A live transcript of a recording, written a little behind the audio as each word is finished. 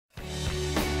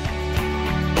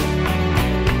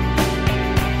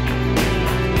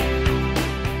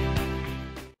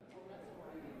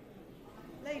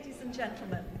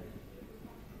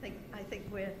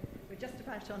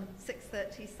start on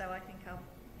 6:30, so I think I'll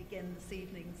begin this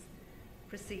evening's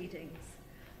proceedings.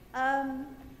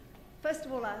 First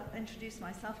of all, I'll introduce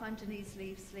myself. I'm Denise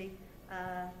Leavesley.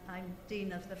 I'm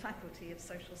Dean of the Faculty of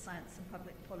Social Science and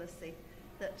Public Policy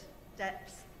that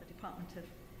DEPS, the Department of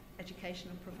Education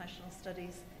and Professional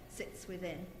Studies, sits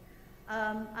within.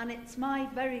 And it's my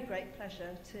very great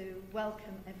pleasure to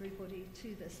welcome everybody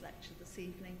to this lecture this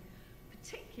evening,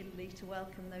 particularly to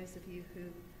welcome those of you who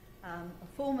are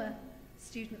former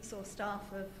students or staff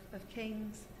of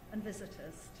King's and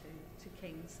visitors to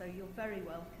King's. So you're very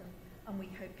welcome, and we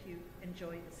hope you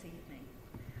enjoy this evening.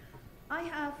 I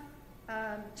have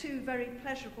two very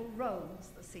pleasurable roles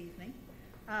this evening.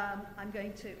 I'm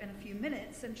going to, in a few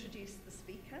minutes, introduce the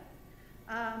speaker.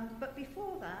 But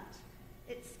before that,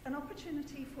 it's an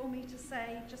opportunity for me to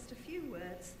say just a few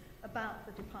words about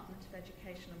the Department of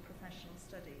Education and Professional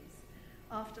Studies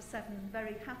after 7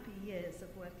 very happy years of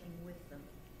working with them.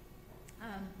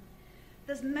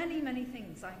 There's many, many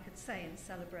things I could say in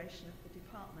celebration of the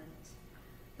department.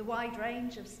 The wide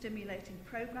range of stimulating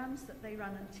programs that they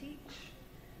run and teach,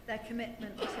 their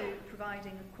commitment to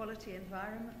providing a quality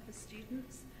environment for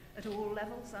students at all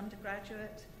levels,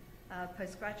 undergraduate,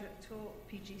 postgraduate talk,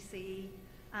 PGCE,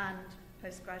 and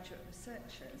postgraduate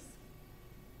researchers.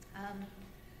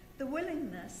 The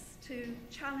willingness to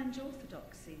challenge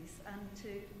orthodoxies and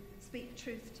to speak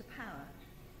truth to power.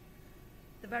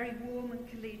 The very warm and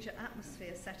collegiate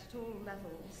atmosphere set at all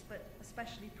levels, but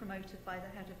especially promoted by the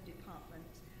head of department,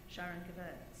 Sharon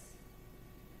Gewurz.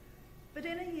 But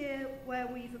in a year where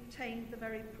we've obtained the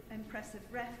very impressive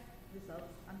REF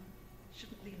results, I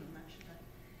shouldn't lean on that, should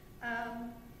I?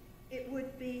 It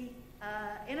would be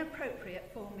inappropriate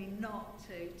for me not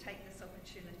to take this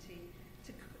opportunity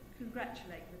to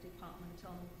congratulate the department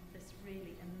on this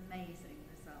really amazing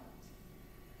result.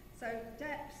 So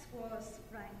DEPS was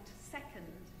ranked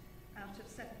second out of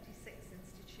 76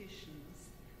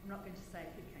 institutions. I'm not going to say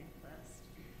who came first,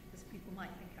 because people might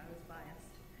think I was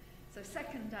biased. So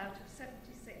second out of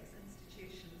 76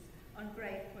 institutions on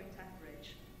grade point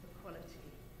average for quality.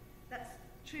 That's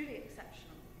truly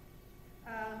exceptional.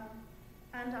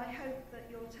 And I hope that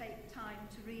you'll take time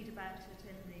to read about it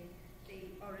in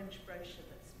the orange brochure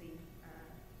that's been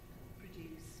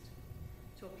produced,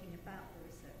 talking about the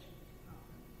research of the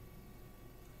department.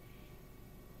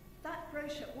 That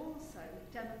brochure also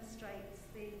demonstrates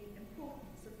the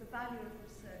importance of the value of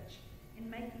research in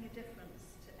making a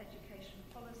difference to education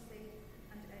policy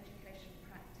and education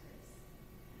practice.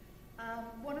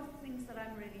 One of the things that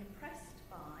I'm really impressed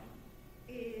by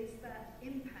is that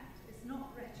impact is not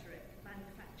rhetoric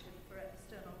manufactured for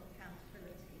external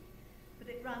accountability, but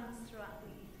it runs throughout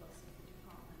the ethos of the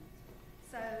department.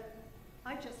 So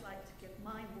I'd just like to give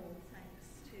my warm thanks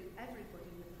to everybody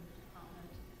within the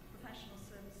department, professional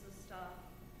services staff,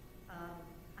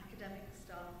 academic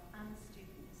staff, and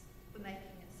students for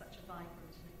making it such a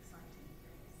vibrant and exciting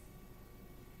place.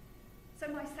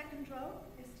 So my second role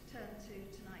is to turn to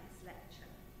tonight's lecture.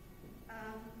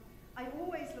 I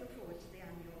always look forward to the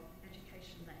annual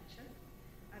education lecture.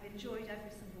 I've enjoyed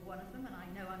every single one of them, and I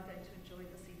know I'm going to enjoy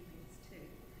this evening's too.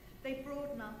 They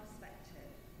broaden our perspective.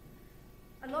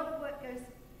 A lot of work goes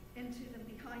into them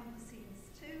behind the scenes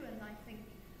too, and I think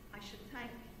I should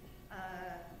thank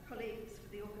colleagues for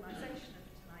the organisation of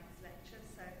tonight's lecture.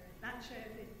 So Nacho,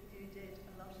 who did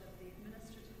a lot of the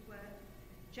administrative work,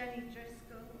 Jenny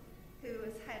Driscoll, who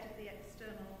as head of the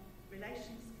External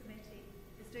Relations Committee,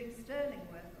 is doing sterling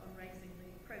work on raising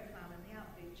the profile and the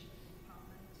outreach of the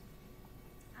department.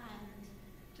 And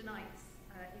tonight's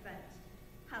event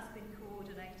has been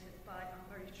coordinated by our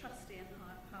very trusty and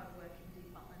hard-working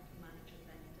departmental manager,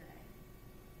 Ben Day.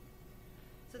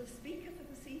 So the speaker for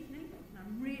this evening, and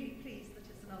I'm really pleased that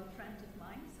it's an old friend of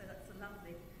mine, so that's a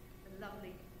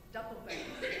lovely double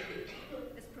bonus,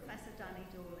 is Professor Danny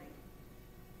Dorling.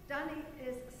 Danny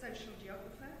is a social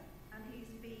geographer, and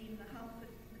he's been the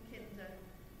Halford Mackinder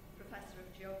Professor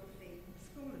of Geography in the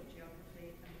School of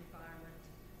Geography and Environment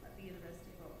at the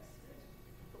University of Oxford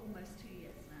for almost 2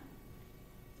 years now.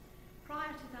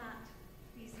 Prior to that,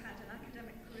 he's had an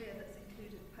academic career that's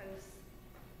included posts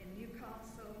in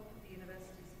Newcastle, the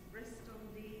Universities of Bristol,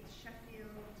 Leeds,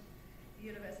 Sheffield, the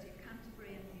University of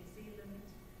Canterbury in New Zealand,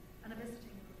 and a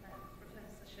visiting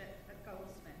professorship at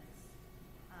Goldsmiths,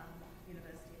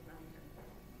 University of London.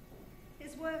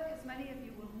 His work, as many of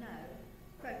you will know,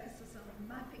 focuses on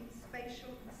mapping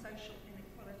spatial and social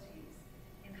inequalities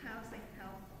in housing,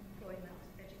 health, employment,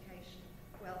 education,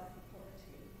 wealth and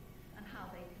poverty, and how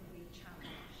they can be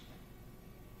challenged.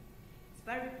 He's a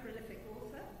very prolific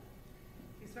author.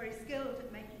 He's very skilled at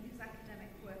making his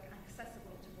academic work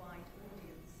accessible to wide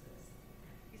audiences.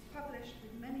 He's published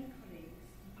with many colleagues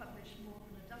in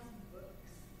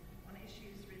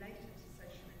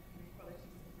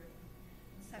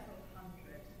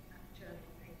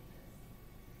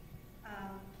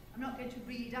to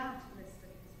read out a list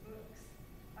of his books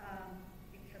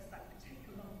because that would take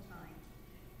a long time.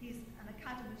 He's an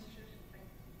academician,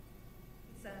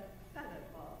 he's a fellow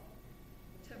of,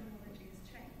 the terminology has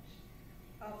changed,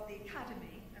 of the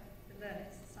Academy of the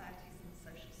Learned Societies and the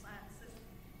Social Sciences.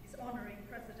 He's honorary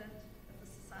president of the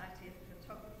Society of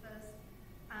Photographers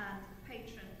and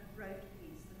patron of Road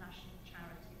Peace, the national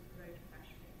charity for road crash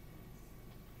victims.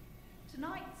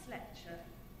 Tonight's lecture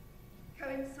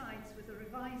coincides with a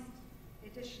revised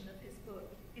edition of his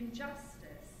book,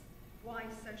 Injustice, Why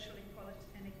Social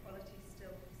Inequality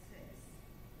Still Persists.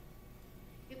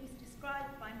 It was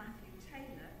described by Matthew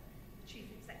Taylor, the chief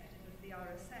executive of the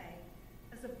RSA,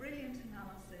 as a brilliant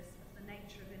analysis of the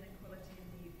nature of inequality in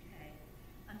the UK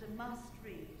and a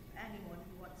must-read for anyone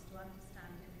who wants to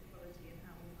understand inequality and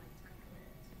how we might tackle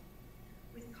it.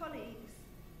 With colleagues,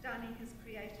 Danny has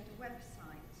created a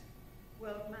website,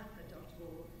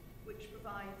 worldmapper.org, which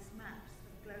provides maps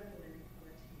of global inequalities.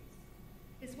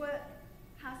 His work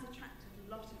has attracted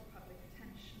a lot of public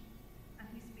attention, and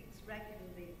he speaks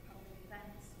regularly at public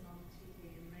events and on TV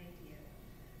and radio.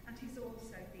 And he's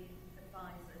also been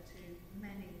advisor to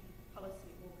many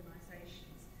policy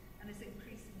organisations and is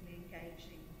increasingly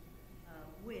engaging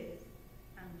with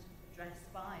and addressed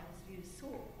by, as views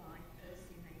sought by,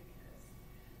 policymakers.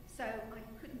 So I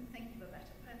couldn't think of a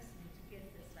better person to give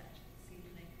this lecture this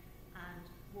evening, and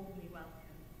warmly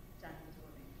welcome Danny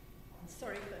Dorling. I'm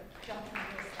sorry for jumping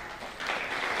your side.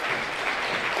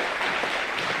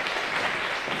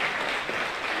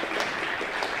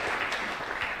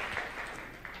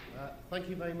 Thank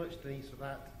you very much, Denise, for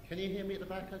that. Can you hear me at the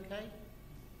back okay?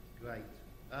 Great.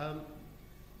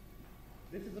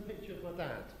 This is a picture of my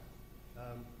dad,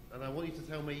 and I want you to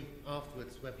tell me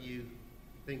afterwards whether you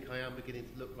think I am beginning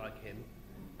to look like him.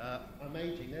 I'm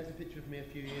aging. There's a picture of me a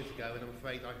few years ago, and I'm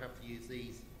afraid I have to use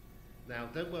these now.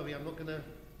 Don't worry, I'm not going to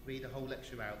read a whole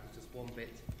lecture out. There's just one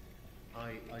bit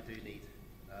I do need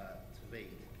to read.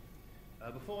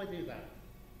 Before I do that,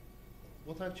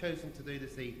 what I've chosen to do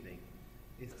this evening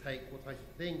is take what I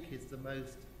think is the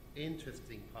most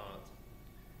interesting part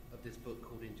of this book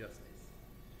called Injustice.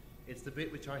 It's the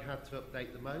bit which I had to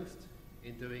update the most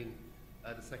in doing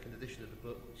the second edition of the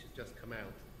book, which has just come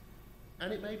out.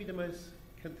 And it may be the most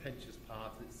contentious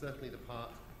part. It's certainly the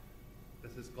part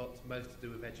that has got most to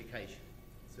do with education,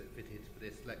 so it fitted for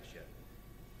this lecture.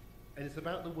 And it's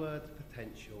about the word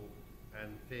potential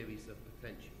and theories of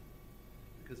potential.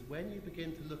 Because when you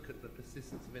begin to look at the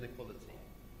persistence of inequality,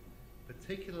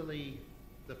 particularly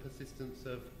the persistence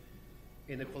of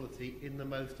inequality in the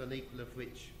most unequal of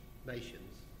rich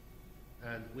nations,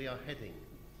 and we are heading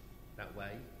that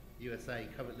way. USA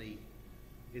currently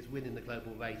is winning the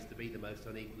global race to be the most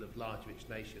unequal of large rich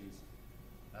nations,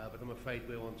 but I'm afraid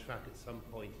we're on track at some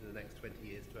point in the next 20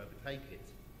 years to overtake it,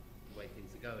 the way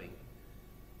things are going.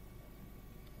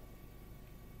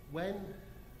 When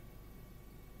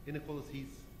inequalities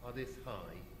are this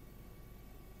high,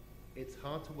 it's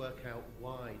hard to work out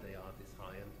why they are this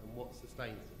high and what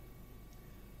sustains them.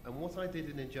 And what I did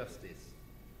in Injustice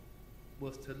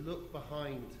was to look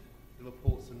behind the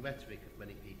reports and rhetoric of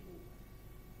many people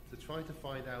to try to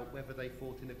find out whether they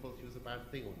thought inequality was a bad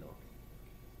thing or not.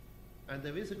 And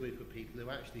there is a group of people who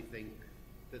actually think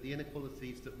that the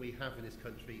inequalities that we have in this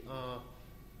country are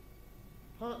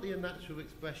partly a natural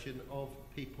expression of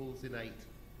people's innate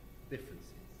differences.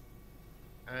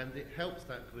 And it helps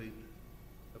that group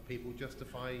of people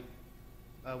justify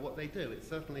what they do. It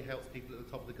certainly helps people at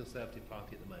the top of the Conservative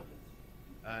Party at the moment.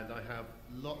 And I have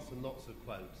lots and lots of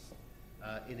quotes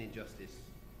in Injustice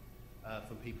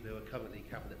from people who are currently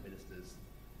cabinet ministers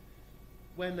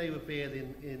when they reveal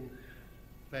in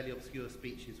fairly obscure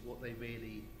speeches what they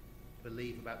really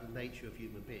believe about the nature of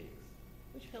human beings,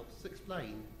 which helps us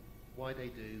explain why they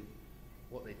do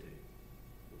what they do.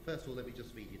 But first of all, let me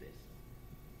just read you this.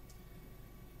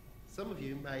 Some of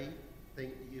you may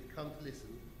think that you've come to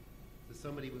listen to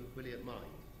somebody with a brilliant mind,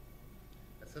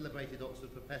 a celebrated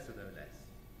Oxford professor no less.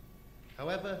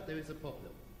 However, there is a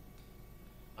problem.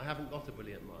 I haven't got a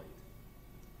brilliant mind.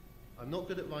 I'm not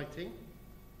good at writing.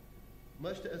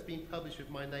 Much that has been published with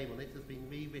my name on it has been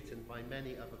rewritten by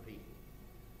many other people.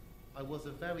 I was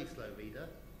a very slow reader.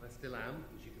 I still am,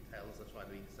 as you can tell as I try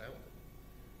to read this out.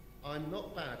 I'm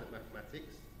not bad at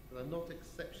mathematics, but I'm not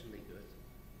exceptionally good.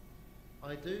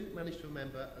 I do manage to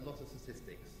remember a lot of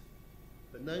statistics,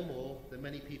 but no more than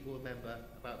many people remember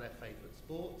about their favourite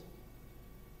sport.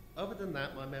 Other than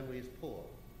that, my memory is poor.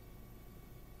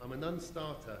 I'm a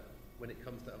non-starter when it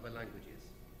comes to other languages.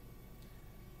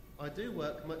 I do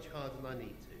work much harder than I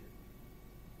need to,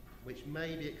 which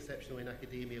may be exceptional in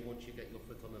academia once you get your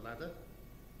foot on the ladder.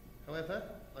 However,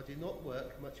 I do not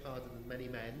work much harder than many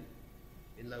men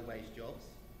in low-wage jobs,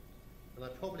 and I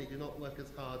probably do not work as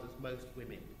hard as most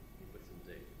women in Britain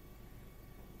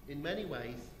do. In many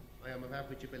ways, I am of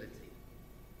average ability.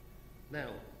 Now,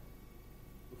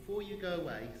 before you go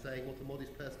away saying what a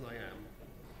modest person I am,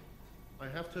 I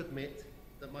have to admit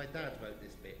that my dad wrote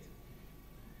this bit.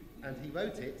 And he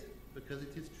wrote it because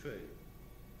it is true.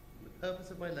 And the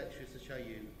purpose of my lecture is to show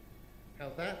you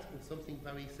how that, or something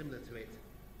very similar to it,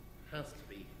 has to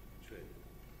be true.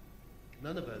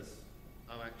 None of us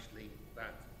are actually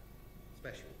that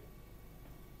special.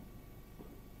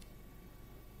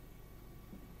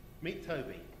 Meet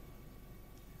Toby.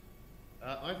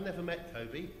 I've never met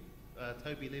Toby.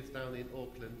 Toby lives down in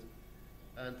Auckland,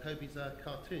 and Toby's a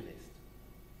cartoonist.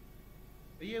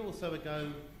 A year or so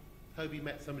ago, Toby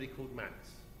met somebody called Max,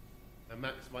 and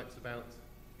Max writes about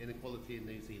inequality in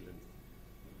New Zealand.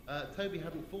 Toby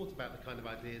hadn't thought about the kind of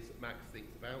ideas that Max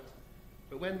thinks about,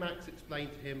 but when Max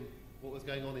explained to him what was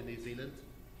going on in New Zealand,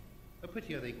 a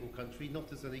pretty unequal country,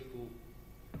 not as unequal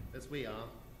as we are,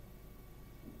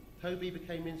 Toby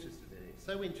became interested in it,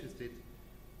 so interested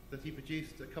that he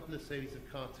produced a couple of series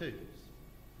of cartoons.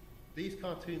 These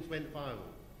cartoons went viral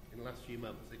in the last few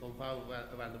months. They've gone viral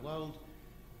around the world.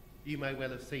 You may well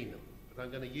have seen them, but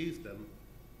I'm going to use them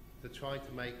to try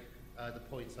to make the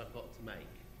points I've got to make.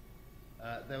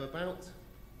 They're about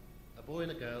a boy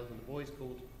and a girl, and the boy's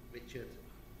called Richard,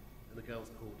 and the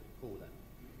girl's called Paula.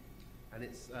 And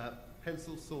it's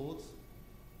pencil swords,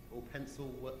 or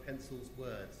pencils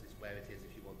words is where it is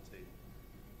if you want to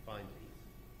find these.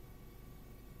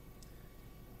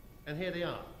 And here they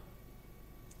are.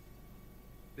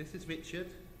 This is Richard,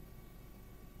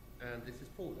 and this is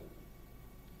Paula.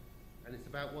 And it's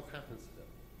about what happens to them.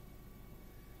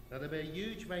 Now, there are a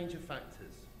huge range of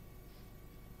factors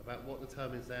about what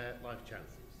determines their life chances.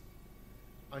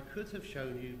 I could have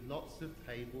shown you lots of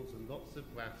tables and lots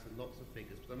of graphs and lots of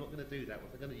figures, but I'm not going to do that.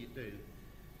 What I'm going to do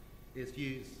is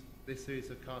use this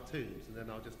series of cartoons, and then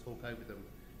I'll just talk over them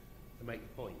to make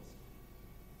the points.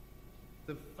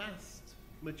 The vast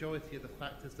majority of the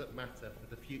factors that matter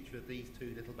for the future of these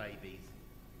two little babies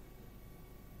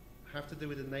have to do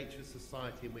with the nature of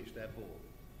society in which they're born.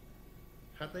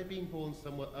 Had they been born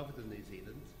somewhere other than New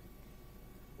Zealand,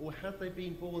 or had they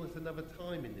been born at another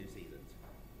time in New Zealand,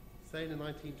 say in the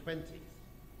 1920s?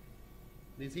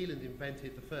 New Zealand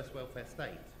invented the first welfare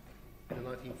state in the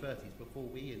 1930s before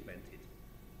we invented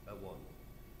one.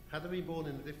 Had they been born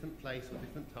in a different place or a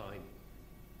different time,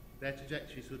 their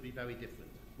trajectories would be very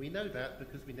different. We know that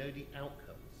because we know the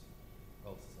outcomes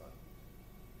of society.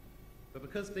 But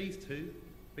because these two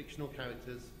fictional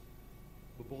characters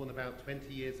were born about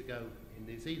 20 years ago in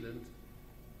New Zealand,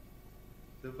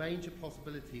 the range of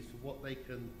possibilities for what they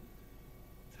can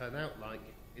turn out like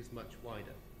is much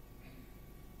wider.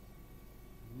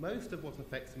 Most of what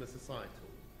affects them are societal,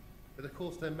 but of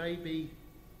course there may be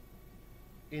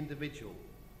individual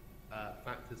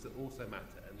factors that also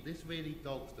matter, and this really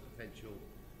dogs the potential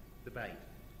debate.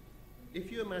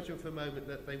 If you imagine for a moment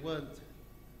that they weren't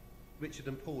Richard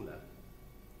and Paula,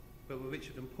 but were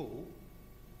Richard and Paul,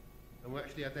 and were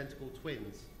actually identical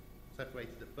twins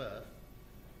separated at birth,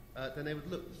 then they would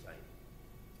look the same.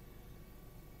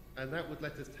 And that would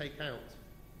let us take out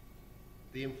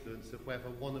the influence of whether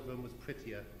one of them was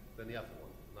prettier than the other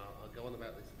one. And I'll go on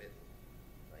about this a bit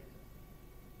later.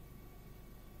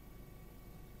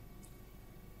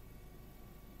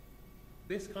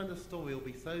 This kind of story will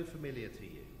be so familiar to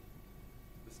you.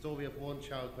 The story of one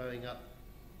child growing up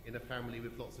in a family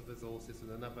with lots of resources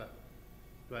and another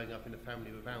growing up in a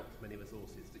family without many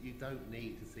resources, that you don't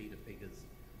need to see the figures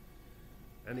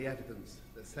and the evidence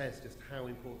that says just how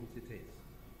important it is.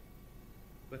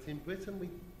 But in Britain we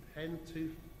tend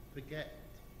to forget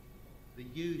the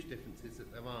huge differences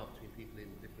that there are between people in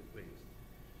different groups.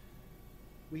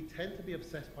 We tend to be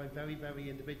obsessed by very, very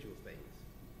individual things,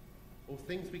 or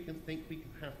things we can think we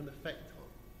can have an effect on.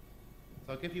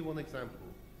 So I'll give you one example.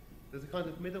 There's a kind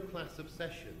of middle-class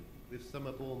obsession with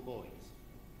summer-born boys.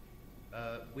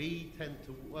 I've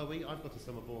got a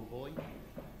summer-born boy.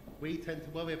 We tend to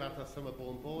worry about our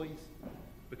summer-born boys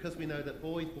because we know that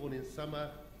boys born in summer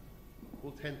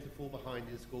will tend to fall behind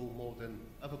in school more than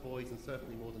other boys, and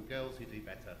certainly more than girls who do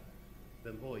better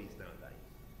than boys nowadays.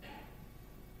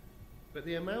 But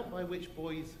the amount by which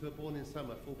boys who are born in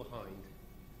summer fall behind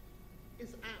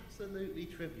is absolutely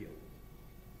trivial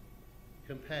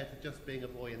compared to just being a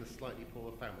boy in a slightly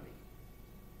poorer family.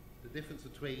 The difference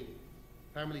between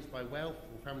families by wealth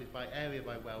or families by area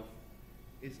by wealth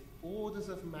is orders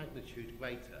of magnitude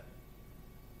greater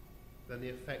than the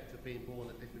effect of being born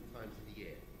at different times of the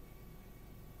year.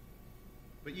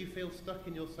 But you feel stuck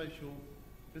in your social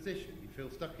position. You feel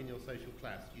stuck in your social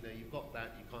class. You know, you've got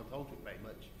that, you can't alter it very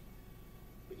much.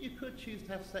 But you could choose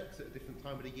to have sex at a different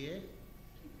time of the year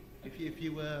if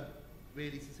you were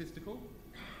really statistical.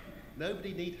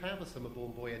 Nobody need have a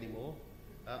summer-born boy anymore.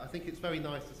 I think it's very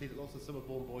nice to see that lots of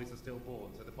summer-born boys are still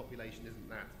born, so the population isn't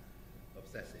that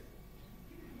obsessive.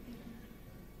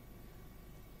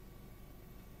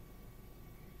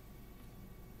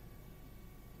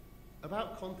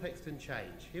 About context and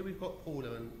change. Here we've got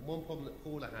Paula, and one problem that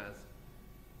Paula has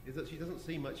is that she doesn't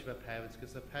see much of her parents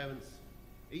because her parents,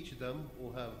 each of them,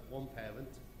 or her one parent,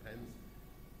 depends,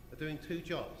 are doing 2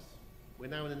 jobs. We're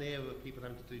now in an era of people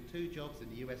having to do 2 jobs. In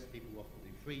the US, people often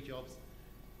do 3 jobs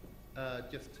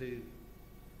just to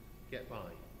get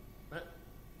by. That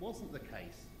wasn't the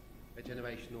case a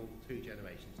generation or 2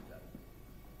 generations ago.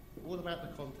 All about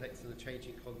the context and the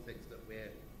changing context that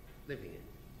we're living in.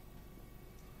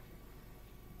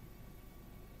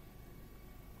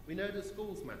 We know that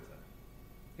schools matter.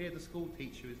 Here the school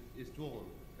teacher is drawn.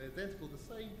 They're identical, the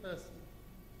same person.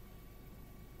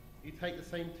 You take the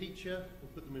same teacher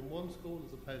and put them in one school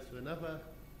as opposed to another,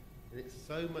 and it's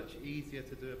so much easier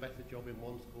to do a better job in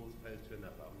one school as opposed to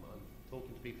another. I'm talking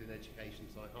to people in education,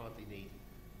 so I hardly need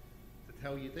to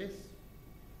tell you this.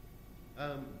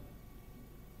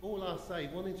 All I'll say,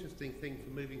 one interesting thing for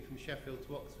moving from Sheffield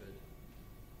to Oxford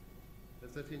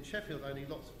is that in Sheffield I knew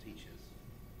lots of teachers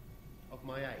of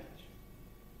my age.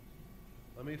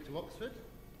 I moved to Oxford,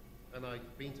 and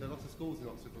I've been to a lot of schools in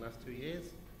Oxford in the last 2 years.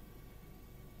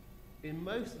 In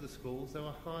most of the schools, there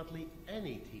are hardly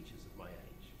any teachers of my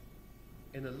age.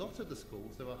 In a lot of the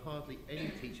schools, there are hardly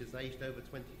any teachers aged over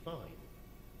 25,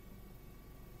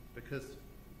 because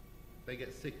they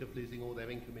get sick of losing all their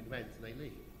income in rent and they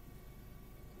leave.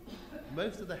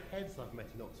 Most of the heads I've met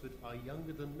in Oxford are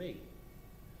younger than me.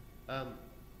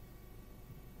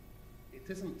 It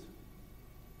isn't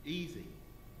easy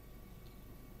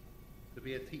to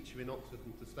be a teacher in Oxford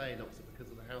and to stay in Oxford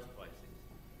because of the house prices.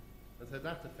 And so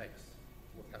that affects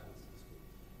what happens to the schools.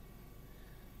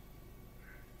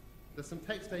 There's some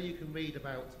text there you can read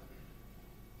about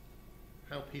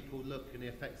how people look and the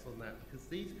effects on that, because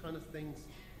these kind of things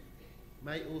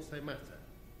may also matter.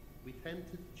 We tend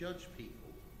to judge people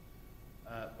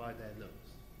by their looks.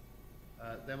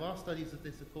 There are studies of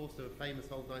this, of course. There are famous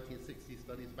old 1960s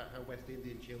studies about how West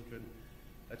Indian children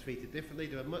are treated differently.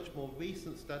 There are much more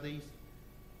recent studies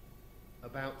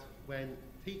about when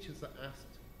teachers are asked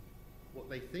what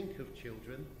they think of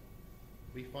children.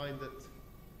 We find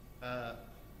that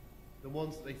the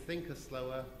ones that they think are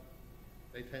slower,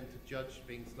 they tend to judge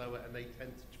being slower, and they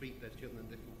tend to treat their children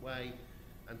in a different way,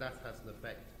 and that has an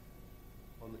effect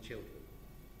on the children.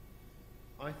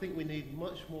 I think we need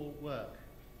much more work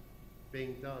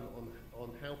being done on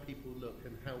how people look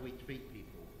and how we treat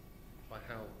people by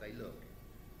how they look.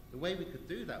 The way we could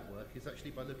do that work is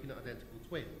actually by looking at identical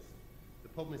twins. The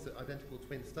problem is that identical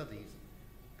twin studies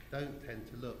don't tend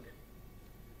to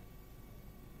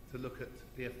look at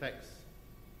the effects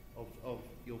of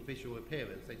your visual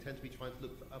appearance. They tend to be trying to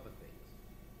look for other things.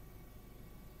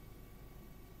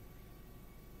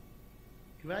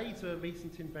 Grades are a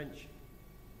recent invention.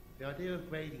 The idea of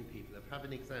grading people, of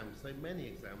having exams, so many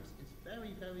exams, is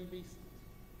very, very recent.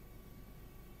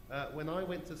 When I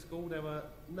went to school, there were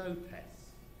no tests.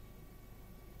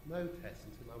 No tests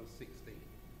until I was 16.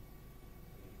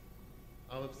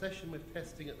 Our obsession with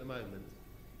testing at the moment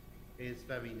is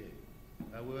very new.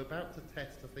 We're about to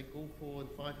test, I think, all 4 and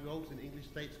 5-year-olds in English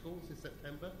state schools in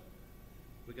September.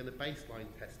 We're going to baseline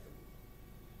test them.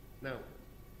 Now,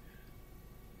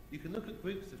 you can look at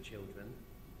groups of children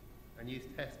and use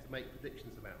tests to make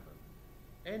predictions about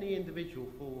them. Any individual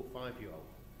 4 or 5-year-old,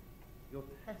 your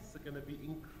tests are going to be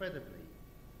incredibly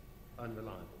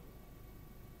unreliable.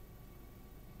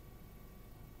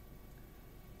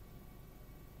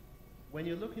 When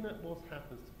you're looking at what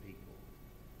happens to people,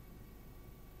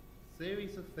 a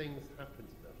series of things happen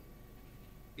to them.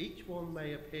 Each one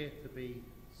may appear to be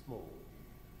small,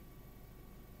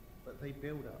 but they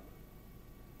build up.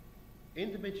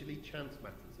 Individually, chance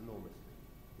matters enormously.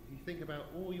 If you think about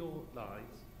all your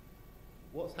lives,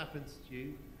 what's happened to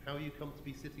you, how you come to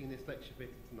be sitting in this lecture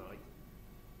theatre tonight,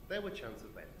 there were chance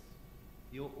events.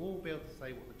 You'll all be able to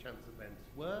say what the chance events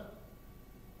were,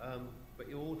 but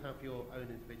you all have your own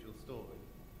individual story.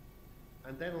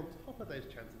 And then on top of those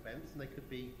chance events, and they could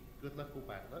be good luck or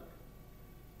bad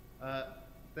luck,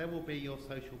 there will be your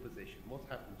social position. What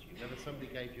happened to you? Whether somebody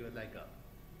gave you a leg up.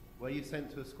 Were you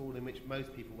sent to a school in which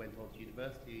most people went on to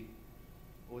university,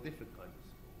 or a different kind of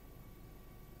school?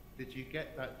 Did you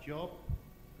get that job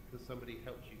because somebody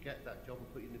helped you get that job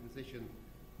and put you in a position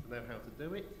to know how to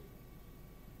do it?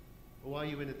 Or are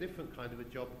you in a different kind of a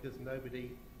job because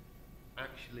nobody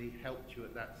actually helped you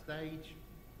at that stage,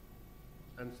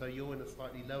 and so you're in a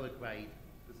slightly lower grade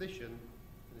position,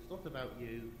 and it's not about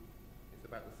you, it's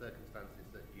about the circumstances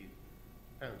that you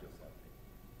found yourself in.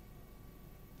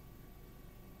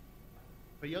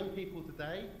 For young people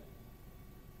today,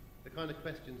 the kind of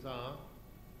questions are,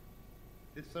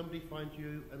 did somebody find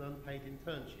you an unpaid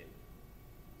internship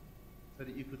so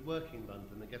that you could work in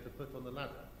London and get a foot on the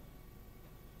ladder?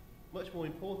 Much more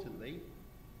importantly,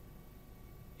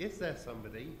 is there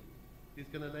somebody who's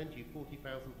going to lend you £40,000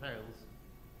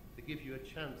 to give you a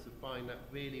chance of buying that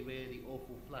really, really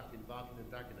awful flat in Barking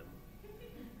and Dagenham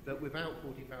that without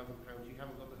 £40,000 you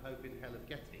haven't got the hope in hell of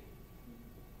getting?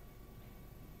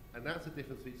 And that's the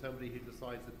difference between somebody who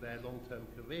decides that their long-term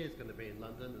career is going to be in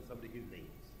London and somebody who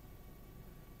leaves.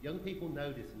 Young people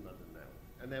know this in London now,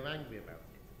 and they're angry about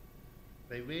it.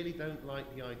 They really don't like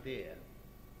the idea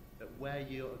that where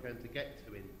you're going to get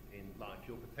to in life,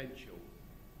 your potential,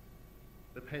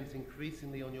 depends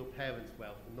increasingly on your parents'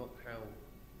 wealth and not how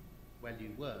well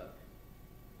you work.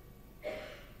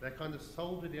 They're kind of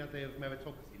sold with the idea of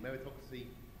meritocracy. Meritocracy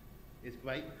is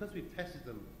great because we've tested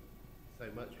them so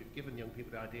much. We've given young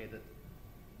people the idea that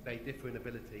they differ in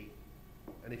ability,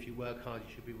 and if you work hard,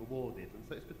 you should be rewarded. And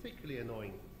so it's particularly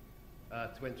annoying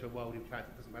to enter a world in fact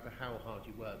it doesn't matter how hard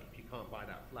you work, if you can't buy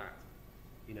that flat,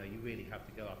 you know, you really have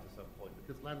to go after some point,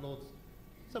 because landlords,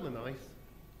 some are nice,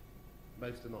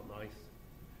 most are not nice,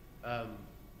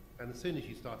 and as soon as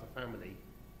you start a family,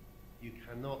 you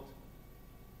cannot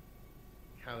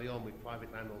carry on with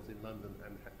private landlords in London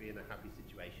and be in a happy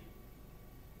situation.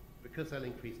 Because they'll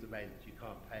increase the rent, you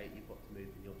can't pay it, you've got to move,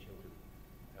 and your children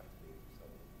have to move, so on.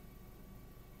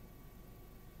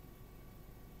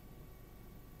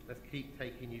 Let's keep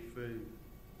taking you through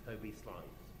Toby's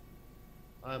slides.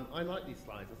 I like these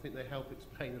slides. I think they help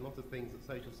explain a lot of things that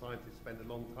social scientists spend a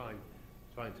long time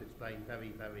trying to explain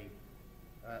very, very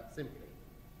simply.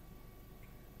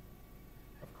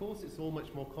 Of course, it's all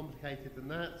much more complicated than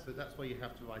that, so that's why you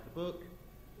have to write a book.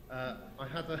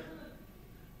 Well,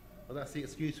 that's the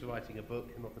excuse for writing a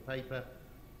book and not a paper.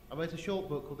 I wrote a short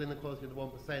book called Inequality of the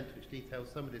 1%, which details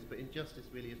some of this, but injustice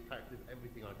really is packed with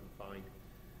everything I can find.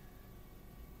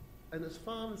 And as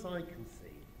far as I can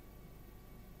see,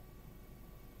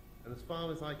 and as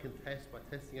far as I can test by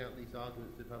testing out these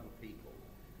arguments with other people,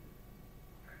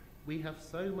 we have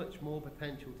so much more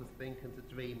potential to think and to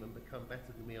dream and become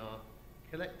better than we are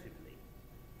collectively.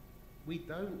 We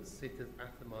don't sit as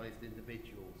atomized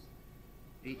individuals,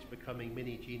 each becoming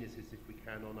mini geniuses if we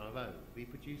can on our own. We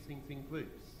produce things in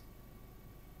groups.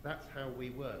 That's how we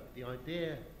work. The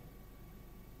idea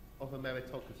of a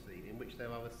meritocracy in which there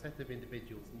are a set of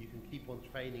individuals and you can keep on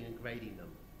training and grading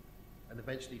them and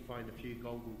eventually find a few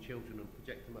golden children and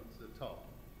project them up to the top,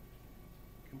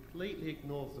 completely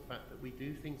ignores the fact that we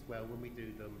do things well when we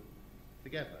do them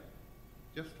together.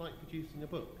 Just like producing a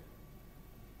book.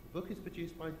 The book is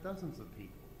produced by dozens of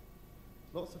people.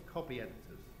 Lots of copy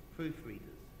editors,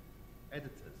 proofreaders,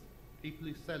 editors, people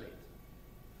who sell it,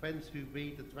 friends who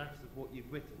read the drafts of what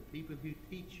you've written, people who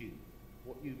teach you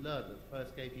what you learned that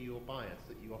first gave you your bias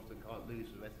that you often can't lose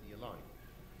for the rest of your life.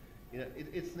 You know,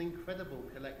 it's an incredible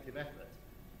collective effort.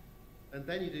 And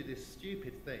then you do this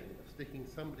stupid thing of sticking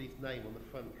somebody's name on the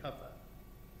front cover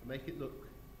and make it look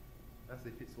as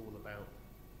if it's all about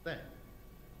them.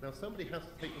 Now, somebody has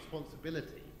to take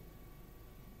responsibility,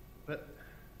 but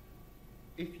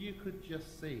if you could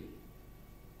just see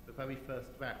the very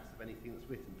first drafts of anything that's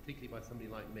written, particularly by somebody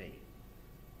like me,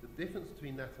 the difference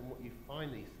between that and what you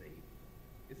finally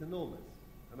see is enormous.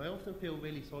 And I often feel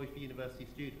really sorry for university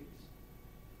students,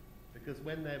 because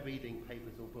when they're reading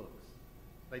papers or books,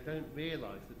 they don't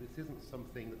realise that this isn't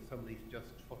something that somebody's just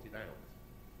trotted out.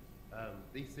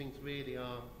 These things really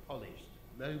are polished.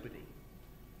 Nobody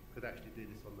could actually do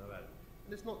this on their own.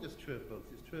 And it's not just true of books,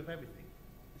 it's true of everything.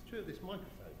 It's true of this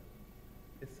microphone.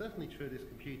 It's certainly true of this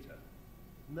computer.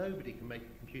 Nobody can make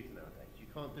a computer nowadays. You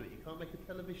can't do it. You can't make a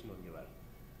television on your own.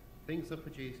 Things are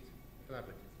produced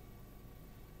collaboratively.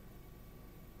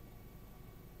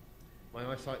 My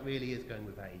eyesight really is going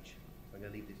with age, so I'm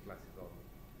going to leave these glasses on.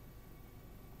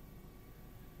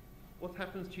 What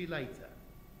happens to you later?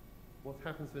 What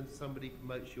happens when somebody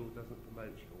promotes you or doesn't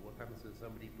promote you? Or what happens when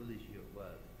somebody bullies you at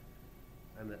work?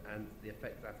 And the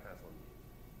effect that has on you.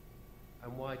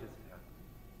 And why does it happen?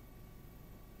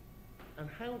 And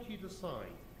how do you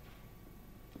decide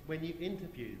when you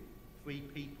interview 3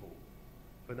 people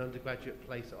for an undergraduate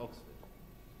place at Oxford,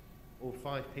 or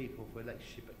 5 people for a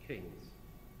lectureship at King's,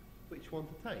 which one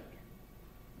to take?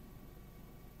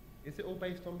 Is it all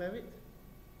based on merit?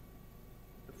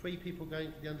 The three people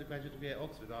going to the undergraduate degree at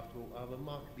Oxford, after all, are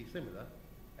remarkably similar.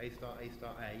 A star, A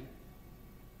star, A.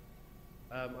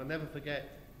 I'll never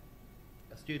forget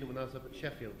a student when I was up at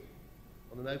Sheffield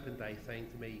on an open day saying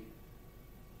to me,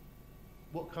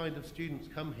 what kind of students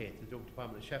come here to the Geography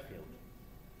Department at Sheffield?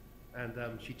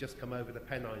 And she'd just come over the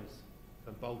Pennines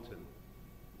from Bolton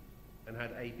and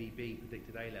had ABB,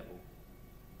 predicted A-level,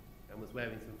 and was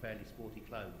wearing some fairly sporty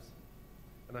clothes.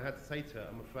 And I had to say to her,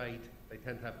 I'm afraid they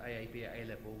tend to have AAB at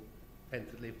A-level, tend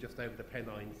to live just over the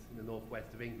Pennines in the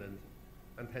northwest of England,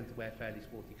 and tend to wear fairly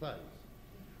sporty clothes.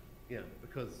 You know,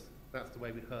 because that's the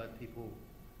way we herd people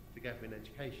together in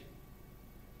education.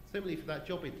 Similarly for that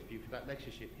job interview, for that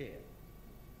lectureship here,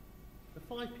 the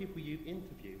 5 people you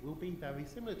interview will be very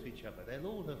similar to each other.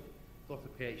 They'll all have got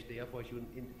a PhD, otherwise you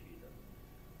wouldn't interview them.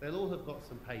 They'll all have got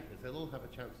some papers, they'll all have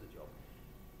a chance at a job.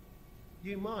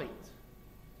 You might,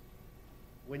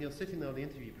 when you're sitting on the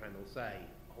interview panel, say,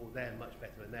 oh, they're much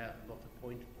better and they're not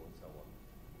appointable and so on.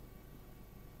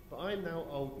 But I'm now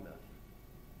old enough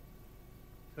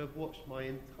to have watched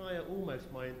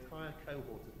almost my entire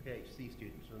cohort of PhD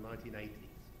students from the 1980s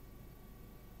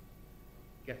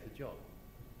get a job.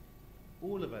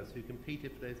 All of us who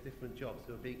competed for those different jobs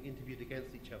who are being interviewed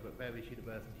against each other at various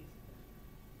universities,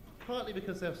 partly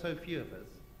because there are so few of us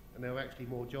and there are actually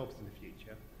more jobs in the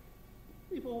future,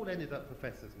 we've all ended up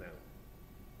professors now.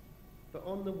 But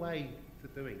on the way to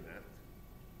doing that,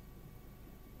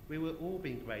 we were all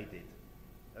being graded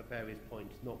at various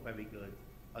points, not very good,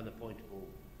 unappointable,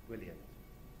 brilliant,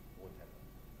 or whatever.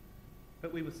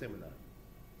 But we were similar.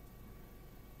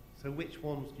 So which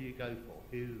ones do you go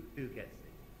for? Who gets it?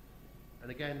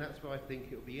 And again, that's where I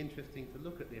think it will be interesting to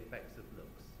look at the effects of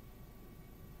looks,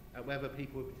 at whether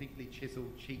people with particularly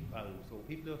chiseled cheekbones or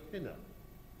people who are thinner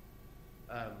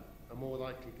are more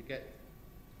likely to get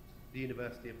the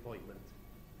university appointment,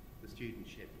 the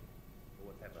studentship,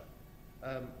 or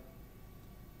whatever.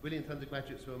 Brilliant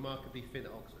undergraduates are remarkably thin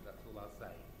at Oxford, that's all I'll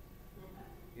say.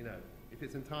 You know, if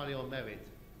it's entirely on merit,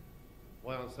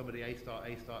 why aren't some of the A star,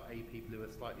 A people who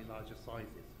are slightly larger sizes?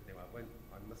 Anyway,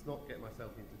 I must not get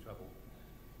myself into trouble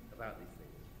about these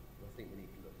things. I think we need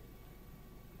to look.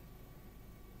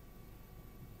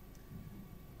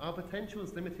 Our potential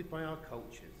is limited by our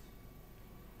cultures.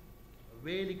 A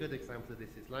really good example of this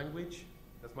is language.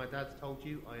 As my dad's told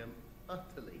you, I am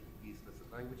utterly useless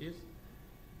at languages.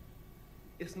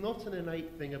 It's not an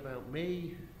innate thing about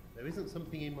me. There isn't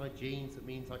something in my genes that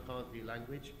means I can't do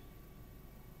language.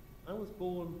 I was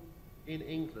born in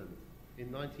England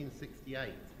in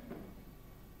 1968.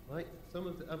 Right? Some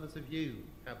of the others of you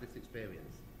have this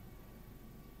experience.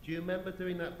 Do you remember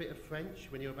doing that bit of French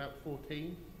when you were about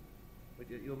 14? What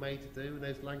you're made to do in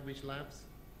those language labs?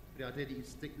 The idea that you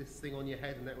stick this thing on your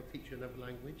head and that will teach you another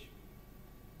language?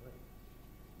 Right.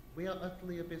 We are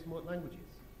utterly abysmal at languages.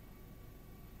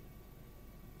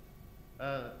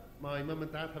 My mum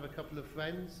and dad have a couple of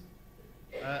friends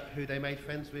who they made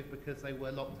friends with because they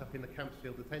were locked up in the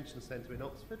Campsfield Detention Centre in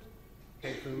Oxford,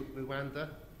 came from Rwanda.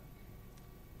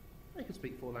 They could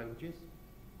speak 4 languages.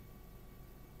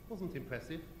 Wasn't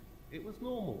impressive. It was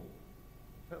normal.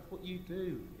 That's what you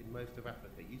do in most of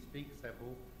Africa. You speak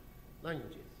several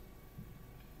languages.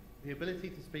 The ability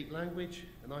to speak language,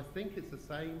 and I think it's the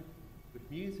same with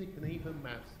music and even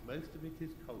maths, most of it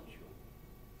is cultural.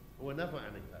 Or another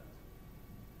anecdote.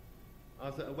 I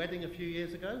was at a wedding a few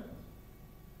years ago,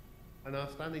 and I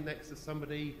was standing next to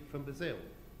somebody from Brazil,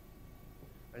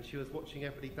 and she was watching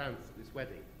everybody dance at this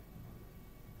wedding.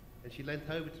 And she leant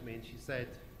over to me and she said,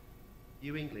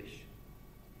 "You English,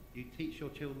 you teach your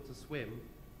children to swim,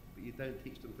 but you don't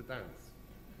teach them to dance."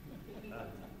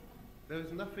 There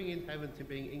is nothing inherent in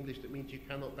being English that means you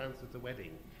cannot dance at a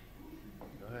wedding.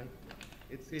 Okay?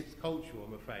 It's cultural,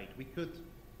 I'm afraid.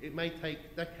 It may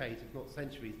take decades, if not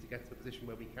centuries, to get to a position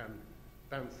where we can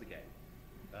dance again.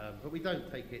 But we don't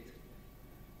take it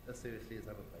as seriously as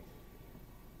other places.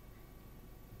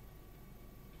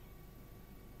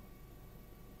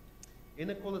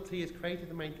 Inequality is created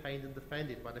and maintained and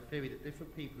defended by the theory that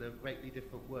different people have greatly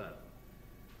different worth,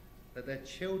 that their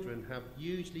children have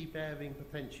hugely varying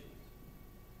potentials.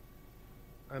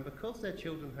 And because their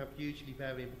children have hugely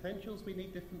varying potentials, we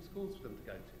need different schools for them to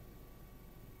go to.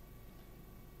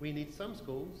 We need some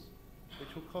schools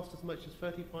which will cost as much as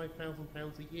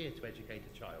 £35,000 a year to educate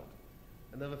a child,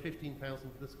 another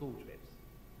 £15,000 for the school trips.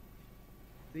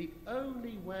 The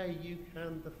only way you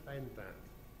can defend that,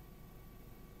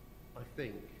 I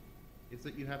think, is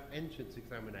that you have entrance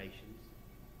examinations,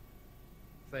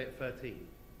 say at 13,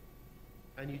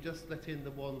 and you just let in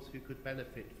the ones who could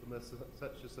benefit from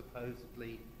such a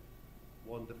supposedly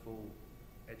wonderful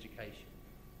education.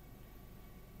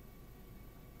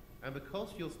 And because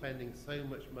you're spending so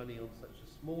much money on such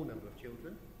a small number of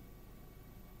children,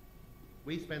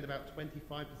 we spend about 25%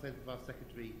 of our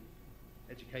secondary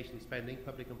education spending,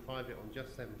 public and private, on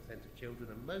just 7% of children,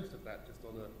 and most of that just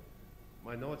on a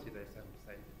minority of those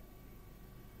 7%.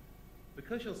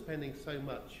 Because you're spending so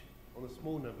much on a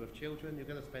small number of children, you're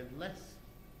going to spend less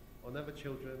on other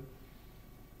children.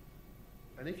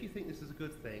 And if you think this is a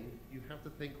good thing, you have to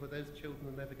think, well, those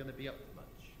children are never going to be up to much.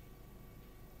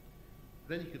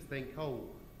 Then you could think, oh,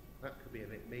 that could be a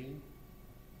bit mean.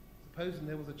 Supposing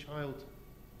there was a child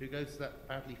who goes to that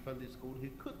badly funded school who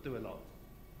could do a lot.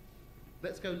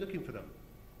 Let's go looking for them.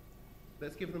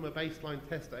 Let's give them a baseline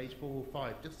test at age 4 or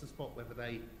 5 just to spot whether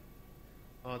they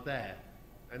are there.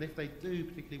 And if they do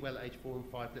particularly well at age 4 and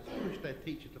 5, let's push their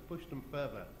teacher to push them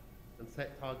further and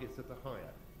set targets that are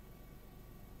higher.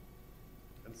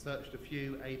 And search the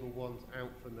few able ones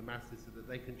out from the masses so that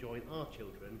they can join our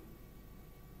children,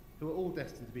 who are all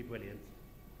destined to be brilliant,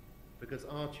 because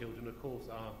our children, of course,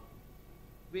 are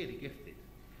really gifted.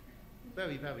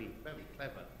 Very, very, very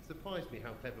clever. It surprised me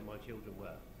how clever my children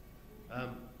were.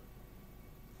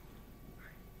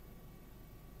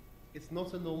 It's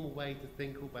not a normal way to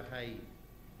think or behave.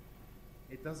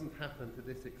 It doesn't happen to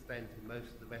this extent in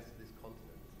most of the rest of this continent.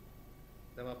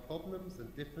 There are problems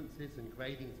and differences and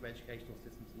gradings of educational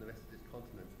systems in the rest of this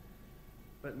continent,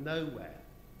 but nowhere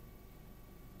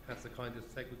has the kind of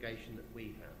segregation that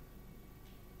we have,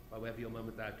 by whether your mum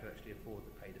and dad can actually afford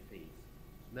to pay the fees.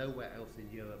 Nowhere else in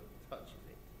Europe touches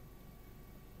it.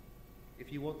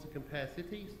 If you want to compare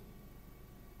cities,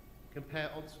 compare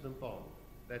Oxford and Bonn,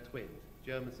 they're twins,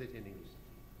 German city and English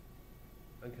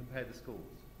city, and compare the schools.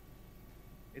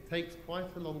 It takes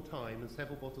quite a long time and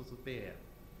several bottles of beer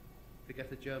to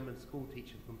get a German school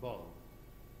teacher from Bonn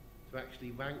to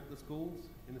actually rank the schools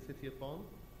in the city of Bonn,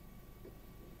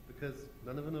 because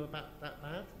none of them are that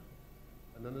bad,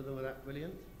 and none of them are that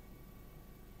brilliant.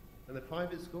 And a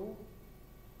private school,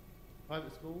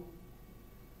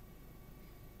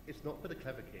 it's not for the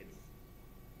clever kids.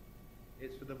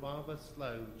 It's for the rather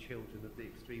slow children of the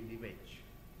extremely rich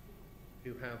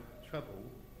who have trouble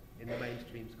in the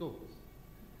mainstream schools.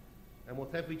 And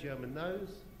what every German knows,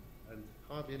 and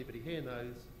hardly anybody here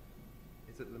knows,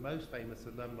 is that the most famous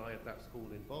alumni of that school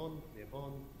in Bonn, near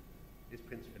Bonn, is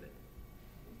Prince Philip.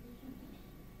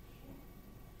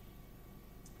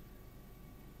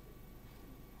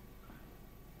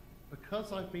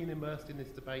 Because I've been immersed in this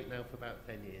debate now for about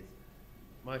 10 years,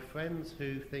 my friends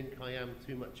who think I am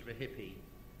too much of a hippie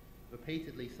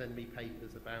repeatedly send me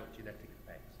papers about genetic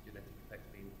effects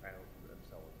being found, and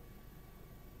so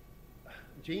on.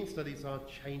 Gene studies are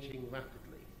changing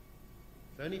rapidly.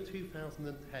 It's only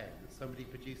 2010 that somebody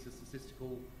produced a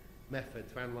statistical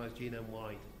method to analyse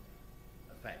genome-wide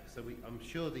effects. So I'm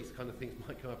sure these kind of things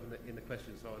might come up in the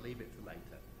question, so I'll leave it to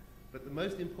later. But the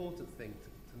most important thing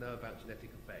to know about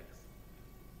genetic effects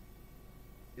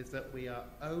is that we are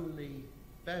only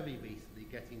very recently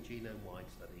getting genome-wide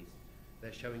studies.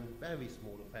 They're showing very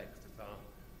small effects that are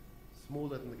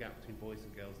smaller than the gap between boys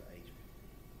and girls at age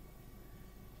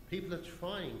 15. People are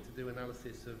trying to do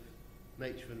analysis of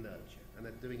nature and nurture, and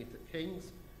they're doing it at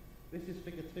King's. This is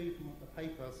figure 2 from a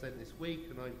paper I sent this week,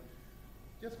 and I'm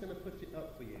just going to put it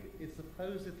up for you. It's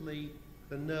supposedly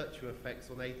the nurture effects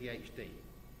on ADHD.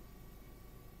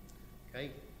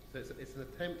 Okay, so it's an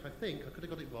attempt, I think, I could have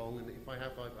got it wrong, and if I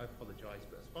have, I apologise,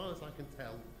 but as far as I can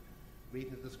tell,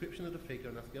 reading the description of the figure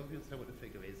and asking other people to tell what the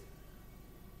figure is,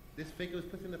 this figure was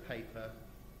put in the paper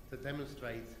to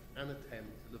demonstrate an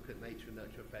attempt to look at nature and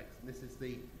nurture effects, and this is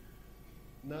the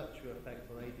nurture effect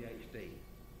on ADHD.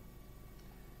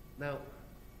 Now,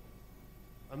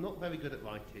 I'm not very good at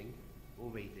writing or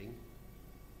reading,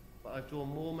 but I've drawn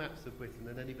more maps of Britain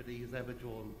than anybody has ever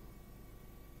drawn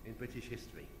in British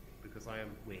history, because I am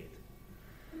weird.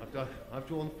 I've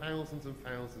drawn thousands and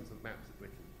thousands of maps of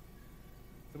Britain.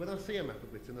 So when I see a map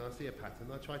of Britain and I see a pattern,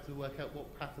 I try to work out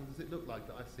what pattern does it look like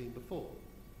that I've seen before.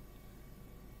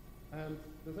 And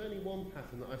there's only one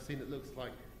pattern that I've seen that looks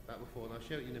like that before, and I'll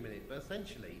show it you in a minute. But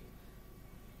essentially,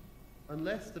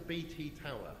 unless the BT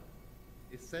tower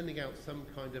is sending out some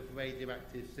kind of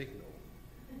radioactive signal,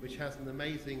 which has an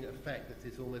amazing effect that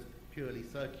is almost purely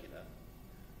circular,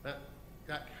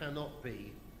 that cannot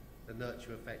be the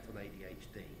nurture effect on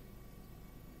ADHD.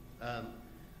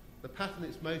 The pattern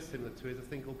it's most similar to is a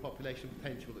thing called population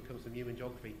potential that comes from human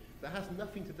geography that has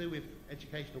nothing to do with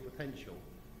educational potential.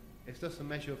 It's just a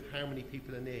measure of how many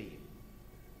people are near you,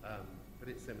 but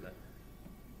it's similar.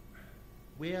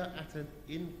 We're at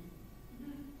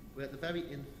the very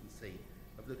infancy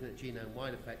of looking at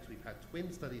genome-wide effects. We've had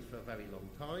twin studies for a very long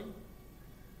time,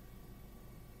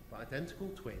 but identical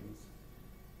twins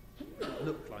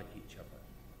look like each other.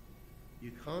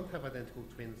 You can't have identical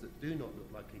twins that do not look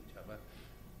like each other,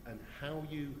 and how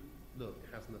you look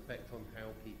has an effect on how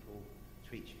people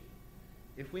treat you.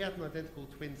 If we had an identical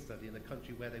twin study in a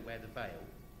country where they wear the veil,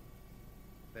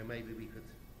 then maybe we could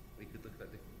look at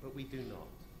it, but we do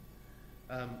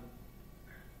not.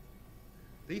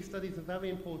 These studies are very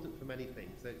important for many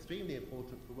things. They're extremely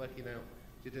important for working out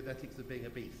the genetics of being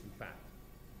obese and fat.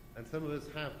 And some of us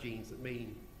have genes that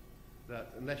mean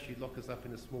that unless you lock us up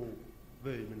in a small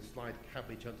room and slide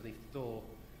cabbage underneath the door,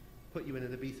 put you in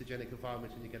an obesogenic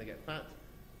environment and you're going to get fat,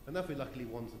 and the very luckily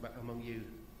ones among you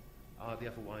are the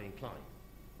other way inclined.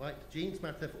 Right? Genes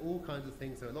matter for all kinds of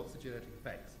things. There are lots of genetic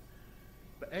effects.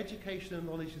 But education and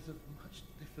knowledge is a much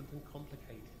different and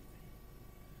complicated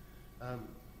thing.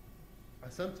 I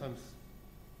sometimes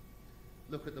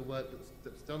look at the work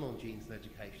that's done on genes and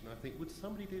education. I think, would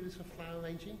somebody do this for flower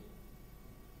arranging?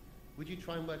 Would you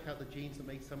try and work out the genes that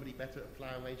make somebody better at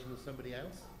flower arranging than somebody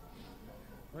else?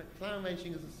 Right? Flower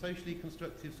arranging is a socially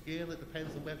constructive skill. It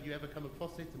depends on whether you ever come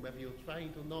across it and whether you're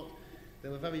trained or not.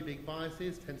 There are very big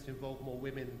biases, tends to involve more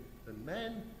women than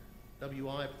men.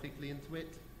 WI are particularly into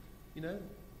it, you know.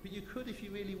 But you could, if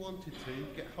you really wanted to,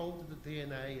 get hold of the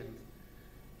DNA and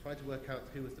try to work out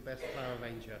who was the best flower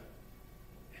arranger.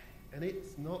 And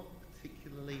it's not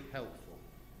particularly helpful.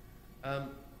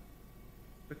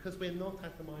 Because we're not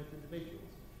atomized individuals.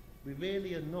 We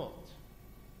really are not.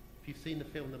 If you've seen the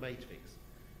film The Matrix,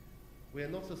 we're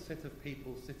not a set of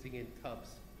people sitting in tubs,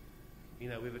 you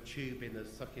know, with a tube in us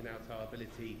sucking out our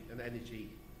ability and energy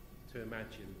to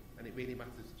imagine, and it really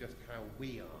matters just how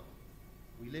we are.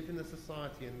 We live in a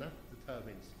society, and that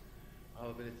determines our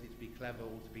ability to be clever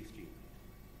or to be stupid.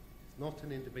 It's not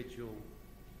an individual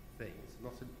thing. It's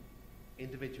not an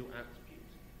individual attribute.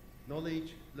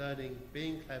 Knowledge, learning,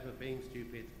 being clever, being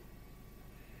stupid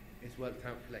is worked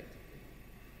out collectively.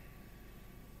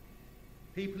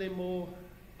 People in more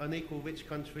unequal rich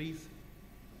countries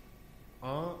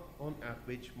are, on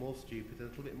average, more stupid a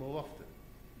little bit more often.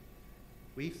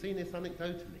 We've seen this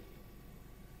anecdotally.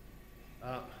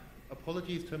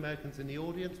 Apologies to Americans in the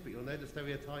audience, but you'll know the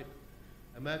stereotype.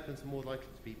 Americans are more likely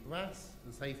to be brass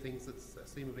and say things that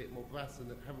seem a bit more brass and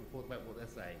that haven't thought about what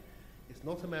they're saying. It's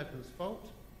not Americans'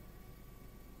 fault.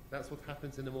 That's what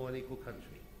happens in a more unequal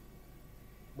country.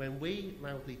 When we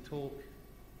loudly talk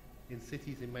in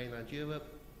cities in mainland Europe,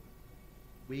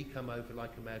 we come over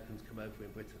like Americans come over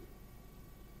in Britain.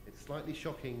 It's slightly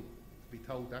shocking to be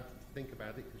told that, to think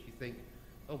about it, because you think,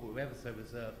 oh, but we're ever so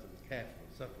reserved and careful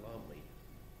and subtle, aren't we?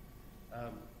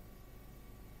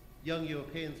 Young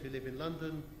Europeans who live in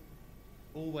London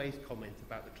always comment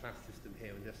about the class system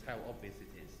here and just how obvious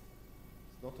it is.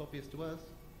 It's not obvious to us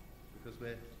because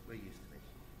we're used to it.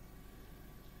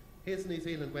 Here's the New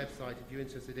Zealand website if you're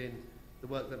interested in the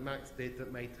work that Max did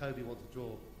that made Toby want to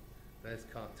draw those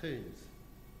cartoons.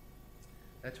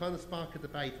 They're trying to spark a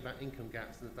debate about income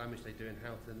gaps and the damage they do and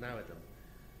how to narrow them,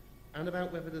 and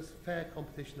about whether there's fair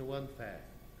competition or unfair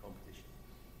competition.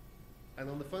 And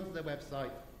on the front of their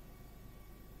website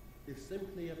is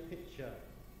simply a picture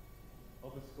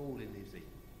of a school in New Zealand.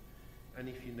 And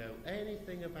if you know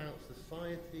anything about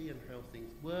society and how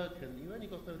things work, and you only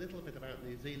got to know a little bit about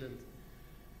New Zealand,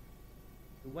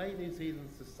 the way New Zealand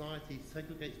society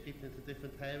segregates people into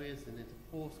different areas and into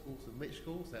poor schools and rich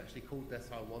schools, they're actually called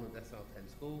Decile 1 and Decile 10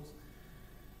 schools,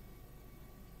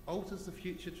 alters the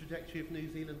future trajectory of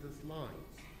New Zealanders' lives.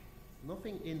 There's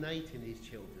nothing innate in these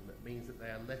children that means that they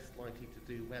are less likely to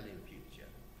do well in future.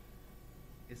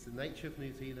 It's the nature of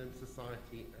New Zealand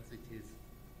society as it is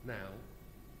now,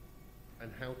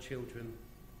 and how children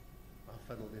are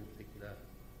funneled in particular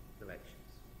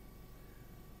directions.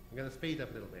 I'm going to speed up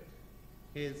a little bit.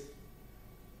 Here's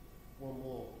one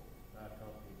more cartoon.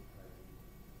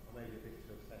 Or maybe a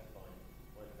picture of Seth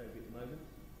by Toby at the moment.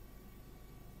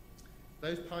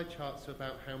 Those pie charts are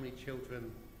about how many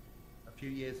children a few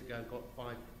years ago got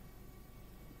 5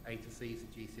 A to C's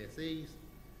at GCSEs.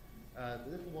 The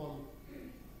little one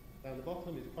down the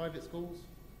bottom is private schools.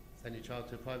 Send your child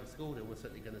to a private school, they're almost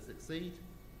certainly going to succeed.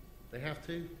 They have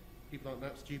to. People aren't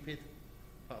that stupid,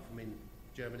 apart from in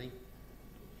Germany.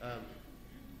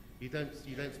 You don't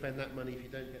spend that money if you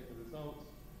don't get the results.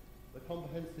 The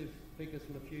comprehensive figures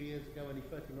from a few years ago, only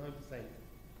 39% were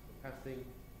passing.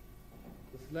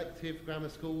 The selective grammar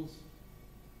schools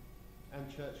and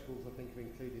church schools, I think, are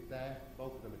included there.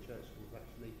 Both of them are church schools,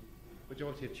 actually.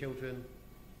 Majority of children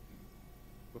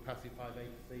were passing 5 A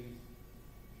to C's.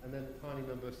 And then a tiny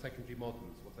number of secondary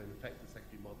moderns, what they affect the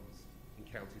secondary moderns in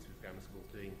counties with grammar schools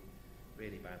doing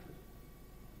really badly.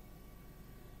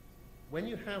 When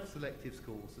you have selective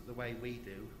schools the way we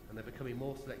do, and they're becoming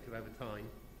more selective over time,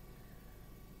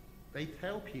 they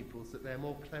tell pupils that they're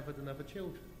more clever than other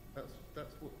children.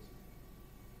 That's what,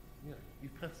 you know,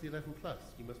 you've passed the 11 plus,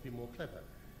 you must be more clever.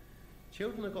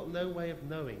 Children have got no way of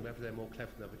knowing whether they're more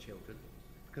clever than other children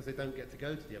because they don't get to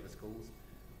go to the other schools,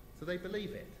 so they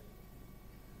believe it.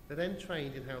 They're then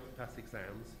trained in how to pass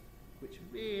exams, which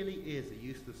really is a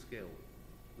useless skill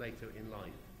later in life.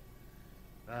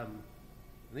 And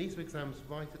these are exams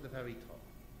right at the very top.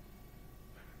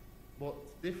 What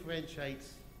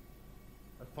differentiates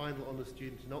a final honours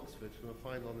student in Oxford from a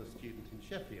final honours student in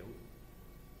Sheffield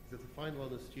is that a final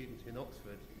honours student in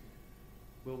Oxford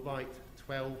will write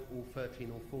 12 or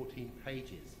 13 or 14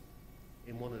 pages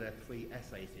in one of their 3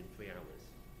 essays in 3 hours,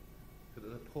 so that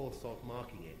the poor sod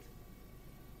marking it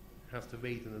has to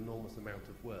read an enormous amount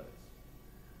of words.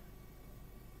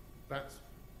 That's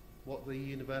what the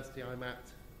university I'm at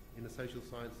in the social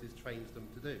sciences trains them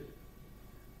to do.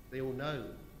 They all know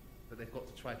that they've got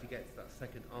to try to get to that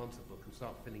second answer book and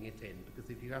start filling it in, because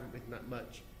if you haven't written that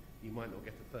much, you might not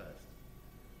get a first.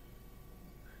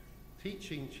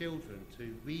 Teaching children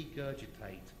to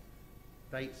regurgitate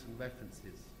dates and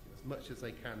references as much as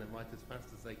they can and write as fast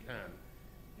as they can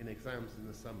in exams in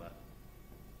the summer,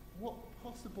 what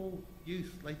possible use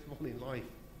later on in life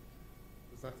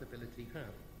does that ability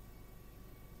have?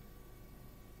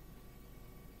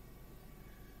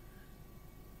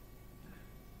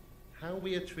 How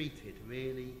we are treated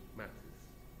really matters.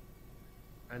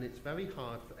 And it's very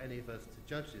hard for any of us to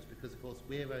judge this because, of course,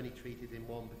 we're only treated in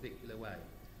one particular way.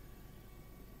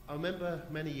 I remember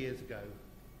many years ago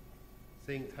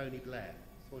seeing Tony Blair.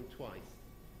 I saw him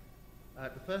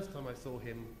twice. The first time I saw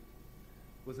him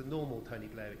was a normal Tony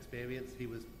Blair experience. He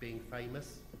was being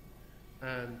famous,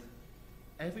 and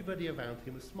everybody around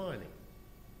him was smiling.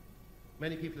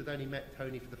 Many people had only met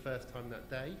Tony for the first time that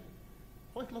day.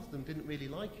 Quite a lot of them didn't really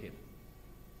like him,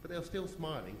 but they were still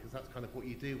smiling because that's kind of what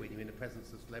you do when you're in the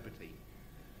presence of celebrity.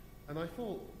 And I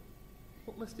thought,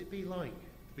 what must it be like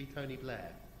to be Tony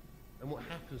Blair? And what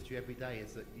happens to you every day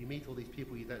is that you meet all these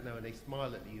people you don't know and they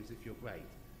smile at you as if you're great.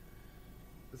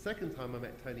 The second time I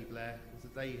met Tony Blair was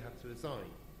the day he had to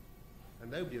resign. And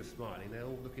nobody was smiling, they're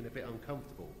all looking a bit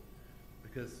uncomfortable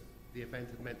because the event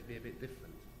had meant to be a bit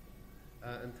different.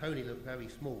 And Tony looked very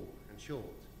small and short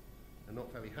and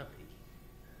not very happy.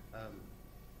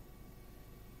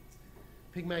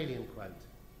 Pygmalion quote: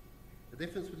 "The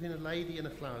difference between a lady and a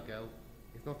flower girl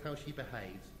is not how she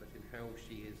behaves, but in how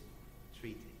she is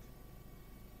treated."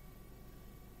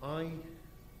 I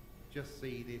just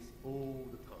see this all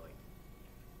the time.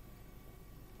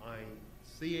 I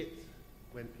see it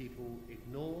when people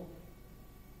ignore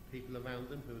people around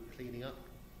them who are cleaning up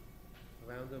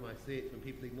around them. I see it when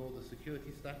people ignore the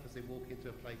security staff as they walk into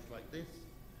a place like this.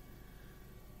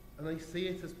 And I see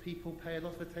it as people pay a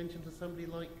lot of attention to somebody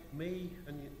like me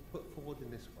and you put forward in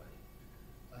this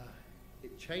way.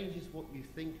 It changes what you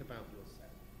think about yourself.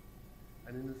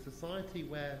 And in a society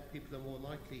where people are more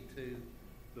likely to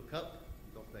look up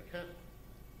and off their cap,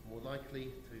 more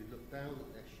likely to look down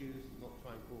at their shoes and not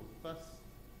try and cause a fuss,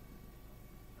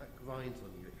 that grinds on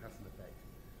you, it has an effect.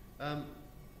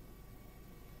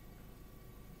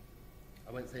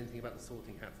 I won't say anything about the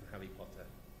sorting hats and Harry Potter,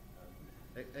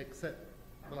 except,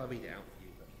 well, I'll read it out for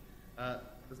you.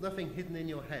 But, there's nothing hidden in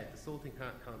your head the sorting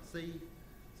hat can't see,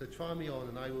 so try me on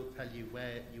and I will tell you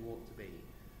where you ought to be.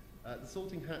 The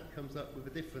sorting hat comes up with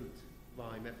a different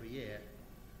rhyme every year.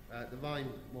 The rhyme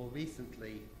more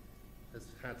recently has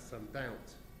had some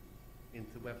doubt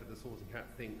into whether the sorting hat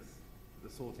thinks that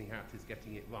the sorting hat is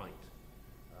getting it right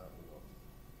or not.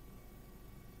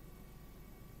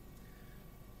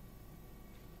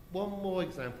 One more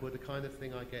example of the kind of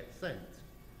thing I get sent.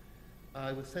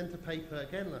 I was sent a paper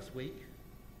again last week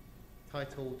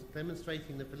titled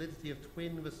 "Demonstrating the Validity of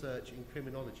Twin Research in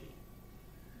Criminology."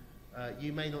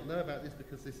 You may not know about this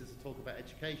because this is a talk about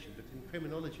education, but in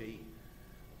criminology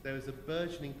there is a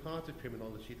burgeoning part of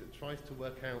criminology that tries to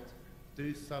work out,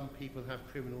 do some people have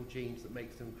criminal genes that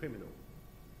makes them criminal?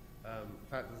 In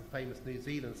fact, there's a famous New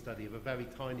Zealand study of a very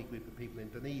tiny group of people in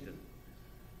Dunedin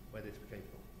where this became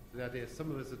from. So the idea is some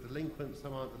of us are delinquent,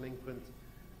 some aren't delinquent.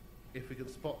 If we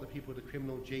could spot the people with the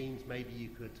criminal genes, maybe you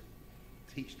could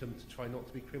teach them to try not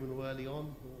to be criminal early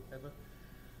on or whatever.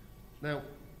 Now,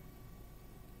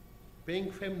 being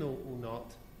criminal or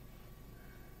not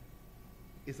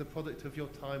is a product of your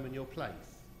time and your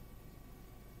place.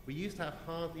 We used to have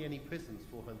hardly any prisons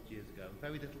 400 years ago and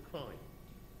very little crime.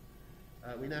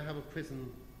 We now have a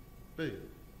prison boom.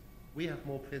 We have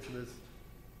more prisoners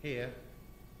here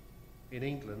in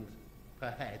England per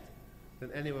head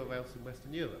than anywhere else in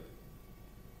Western Europe.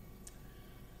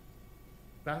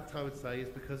 That, I would say, is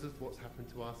because of what's happened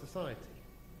to our society.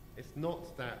 It's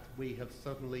not that we have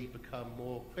suddenly become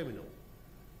more criminal,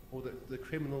 or that the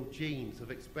criminal genes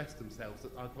have expressed themselves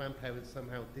that our grandparents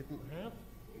somehow didn't have.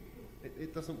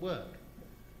 It doesn't work.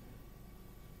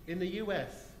 In the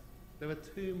US, there are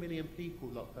 2 million people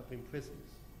locked up in prisons.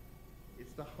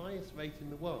 It's the highest rate in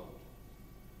the world.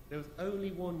 There was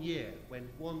only 1 year when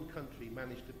one country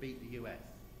managed to beat the US,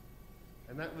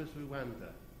 and that was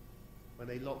Rwanda, when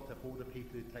they locked up all the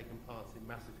people who'd taken part in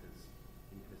massacres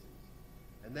in prisons.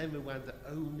 And then Rwanda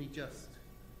only just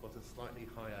got a slightly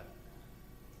higher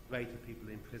rate of people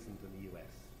imprisoned than the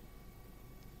US.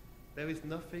 There is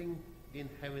nothing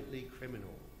inherently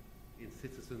criminal in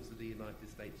citizens of the United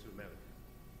States of America.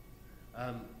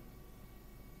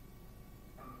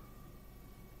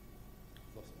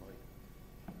 Lost my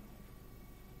slide.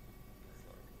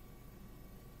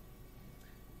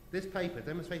 This paper,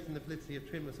 demonstrating the validity of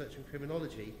twin research in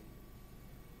criminology,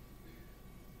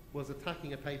 was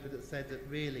attacking a paper that said that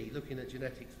really looking at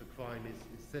genetics for crime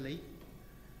is silly.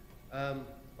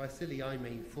 By silly I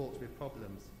mean fraught with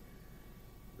problems.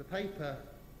 The paper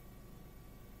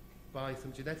by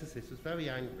some geneticists was very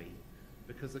angry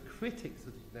because the critics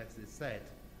of the geneticists said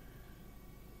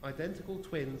identical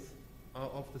twins are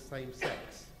of the same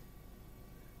sex,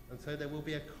 and so there will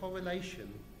be a correlation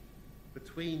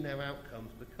between their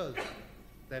outcomes because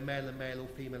they're male and male or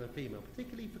female and female,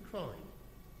 particularly for crime.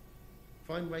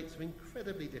 Crime rates are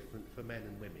incredibly different for men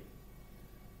and women.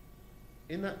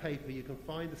 In that paper you can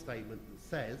find a statement that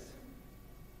says,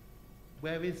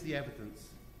 where is the evidence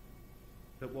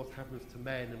that what happens to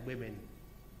men and women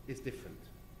is different?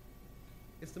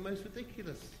 It's the most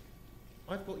ridiculous.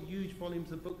 I've got huge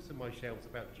volumes of books on my shelves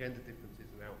about gender differences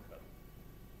and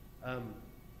outcome.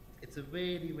 It's a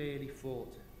really, really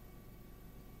fraught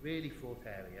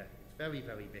area. It's very,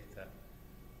 very bitter,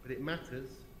 but it matters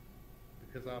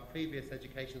because our previous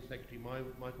Education Secretary,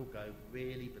 Michael Gove,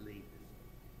 really believed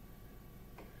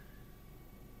this.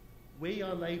 We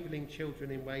are labelling children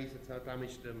in ways that are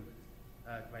damage them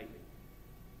greatly.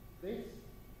 This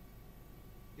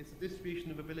is the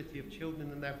distribution of ability of children in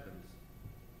the Netherlands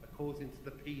according to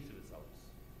the PISA results.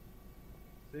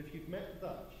 So if you've met the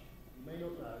Dutch, you may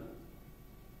not know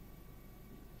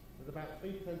that about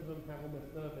 3% of them have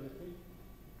almost no ability,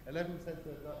 11% of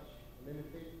the Dutch are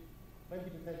limited,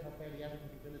 20% have fairly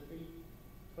adequate ability,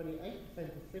 28%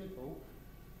 are simple,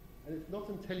 and it's not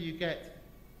until you get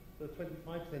the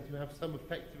 25% who have some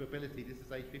effective ability, this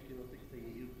is age 15 or 16,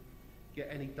 that you get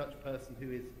any Dutch person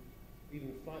who is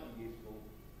even slightly useful.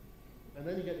 And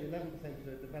then you get the 11%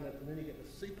 who are developed, and then you get the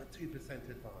super 2%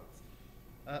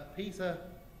 advanced. PISA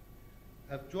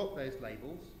have dropped those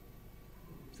labels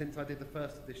since I did the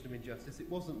first edition of Injustice. It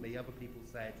wasn't me, other people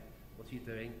said, what are you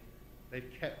doing?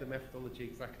 They've kept the methodology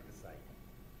exactly the same,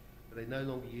 but they no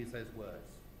longer use those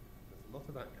words. There's a lot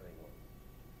of that going on.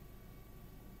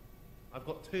 I've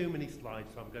got too many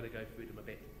slides, so I'm going to go through them a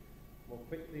bit more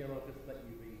quickly, and I'll just let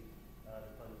you read the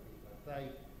kind of things I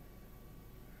say.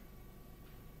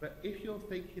 But if you're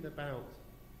thinking about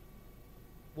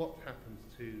what happens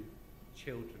to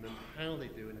children and how they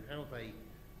do and how they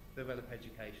develop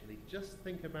educationally, just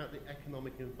think about the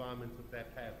economic environment of their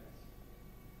parents.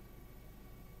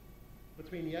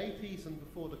 Between the 80s and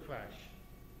before the crash,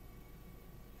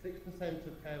 6%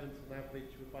 of parents on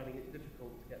average were finding it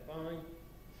difficult to get by,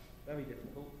 very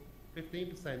difficult.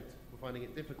 15% were finding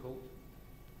it difficult.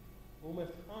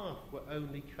 Almost half were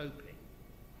only coping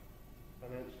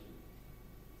financially.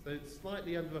 So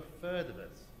slightly under a third of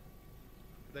us,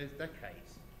 for those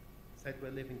decades, said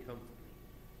we're living comfortably.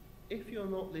 If you're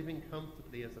not living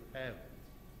comfortably as a parent,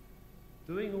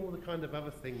 doing all the kind of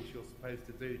other things you're supposed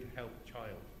to do to help a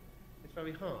child, it's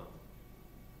very hard.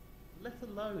 Let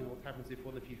alone what happens if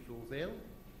one of you falls ill,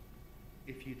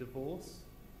 if you divorce,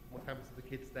 what happens to the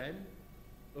kids then,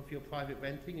 or if you're private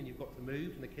renting and you've got to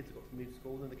move and the kids have got to move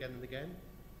school and again.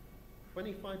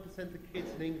 25% of kids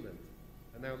in England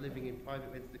are now living in private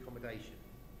rented accommodation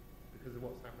because of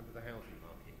what's happened to the housing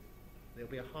market.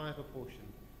 There'll be a higher proportion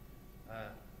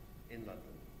in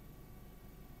London.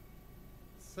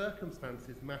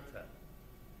 Circumstances matter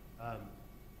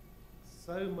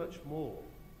so much more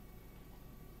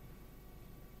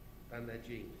than their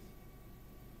genes.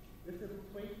 This little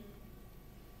tweet,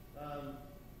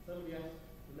 somebody asked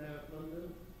the Mayor of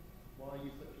London, why are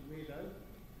you such a weirdo?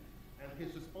 And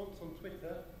his response on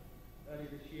Twitter earlier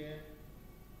this year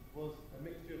was a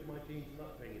mixture of my genes and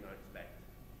upbringing, I expect.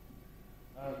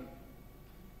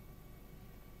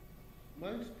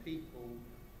 Most people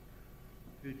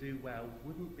who do well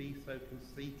wouldn't be so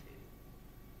conceited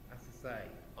as to say,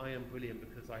 I am brilliant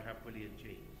because I have brilliant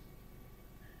genes.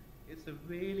 It's a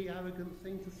really arrogant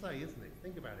thing to say, isn't it?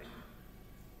 Think about it.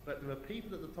 But there are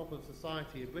people at the top of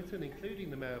society in Britain,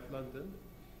 including the Mayor of London,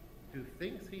 who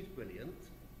thinks he's brilliant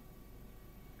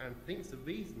and thinks the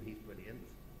reason he's brilliant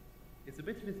is a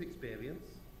bit of his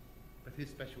experience, but his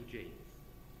special genes.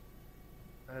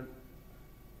 And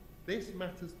this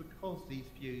matters because these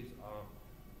views are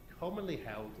commonly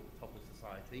held at the top of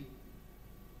society.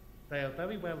 They are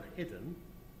very well hidden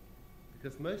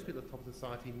because most people at the top of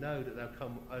society know that they'll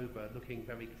come over looking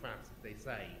very crass if they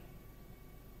say,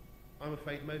 I'm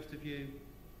afraid most of you,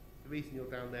 the reason you're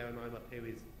down there and I'm up here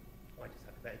is I just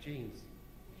have better genes.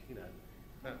 You know,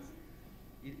 that's,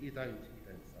 you don't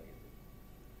say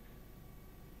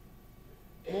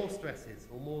it. More stresses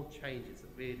or more changes that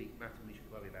really matter we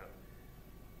should worry about.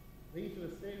 These are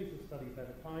a series of studies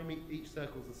over time. Each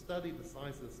circle is a study. The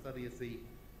size of the study is the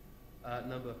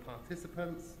number of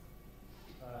participants.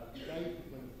 The date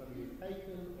is when the study was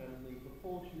taken, and the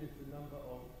proportion is the number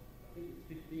of, I think it's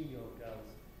 15-year-old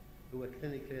girls who were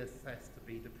clinically assessed to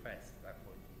be depressed at that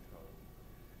point in time.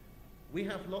 We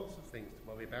have lots of things to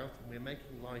worry about, and we're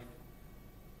making life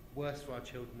worse for our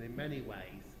children in many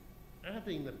ways,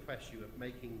 adding the pressure of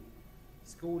making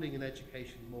schooling and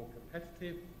education more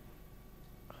competitive,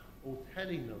 or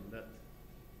telling them that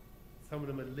some of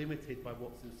them are limited by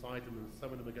what's inside them and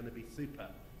some of them are going to be super.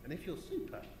 And if you're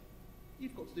super,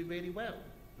 you've got to do really well.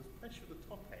 There's pressure at the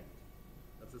top end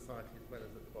of society as well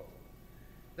as at the bottom.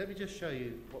 Let me just show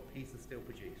you what PISA still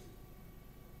produce.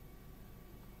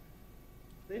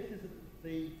 This is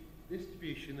the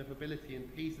distribution of ability in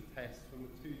PISA tests from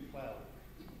the 2012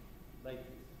 latest.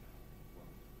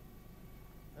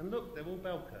 And look, they're all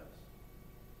bell curves.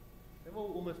 They're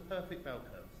all almost perfect bell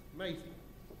curves. Amazing.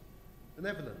 The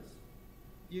Netherlands,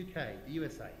 UK, the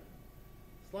USA.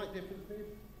 Slight differences.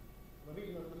 I've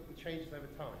even looked at the changes over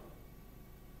time.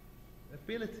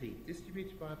 Ability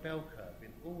distributed by a bell curve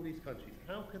in all these countries.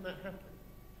 How can that happen?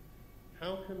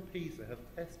 How can PISA have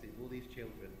tested all these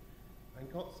children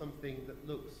and got something that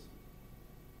looks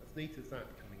as neat as that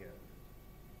coming out?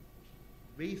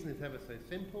 The reason is ever so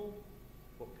simple.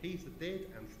 What PISA did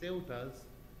and still does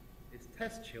is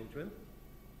test children,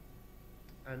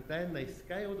 and then they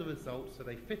scale the results so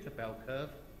they fit a bell curve,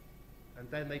 and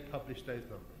then they publish those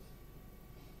numbers.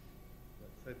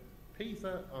 So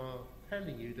PISA are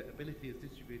telling you that ability is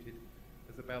distributed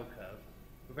as a bell curve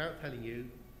without telling you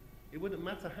it wouldn't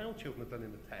matter how children are done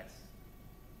in the tests.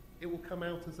 It will come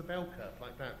out as a bell curve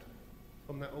like that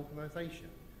from that organisation.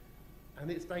 And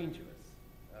it's dangerous.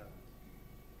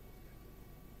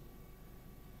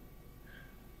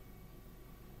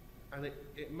 And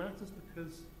it matters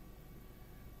because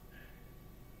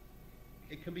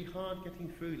it can be hard getting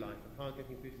through life and hard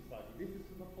getting through society. This is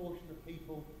the proportion of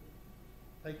people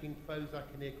taking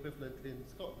Prozac and the equivalent in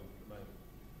Scotland at the moment.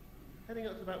 Heading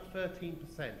up to about 13%,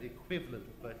 the equivalent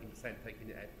of 13% taking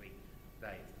it every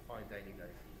day. It's the fine daily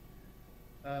doses.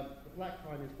 The black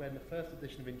line is when the first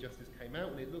edition of Injustice came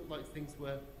out, and it looked like things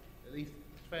were at least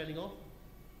trailing off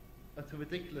at a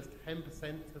ridiculous 10%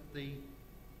 of the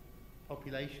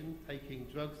population taking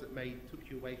drugs that took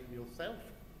you away from yourself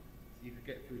so you could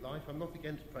get through life. I'm not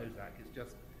against Prozac, it's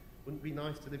just wouldn't it be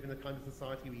nice to live in a kind of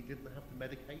society where you didn't have to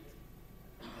medicate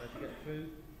to get through.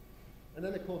 And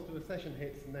then of course the recession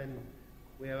hits and then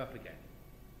we're up again.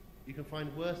 You can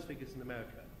find worse figures in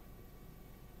America.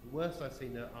 The worst I've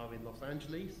seen are in Los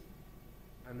Angeles,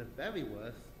 and the very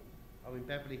worst are in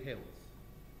Beverly Hills,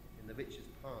 in the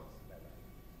richest parts of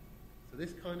LA. So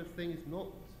this kind of thing is not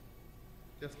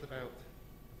just about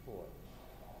the poor.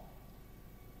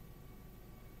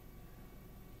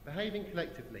 Behaving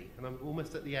collectively, and I'm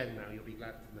almost at the end now, you'll be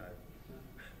glad to know.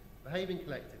 Behaving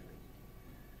collectively.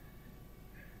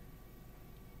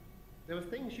 There are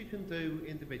things you can do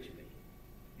individually.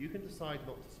 You can decide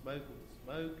not to smoke or to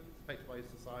smoke, expected by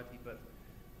society, but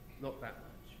not that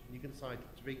much. And you can decide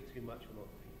to drink too much or not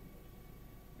to drink too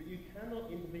much. But you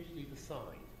cannot individually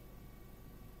decide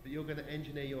that you're going to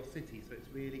engineer your city so it's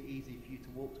really easy for you to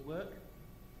walk to work.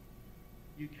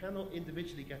 You cannot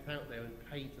individually get out there and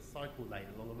pay to cycle lane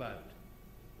along a road,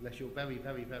 unless you're very,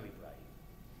 very, very brave.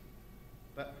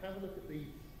 But have a look at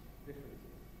these differences.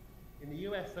 In the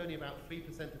US, only about 3%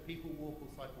 of people walk or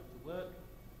cycle to work.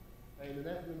 In the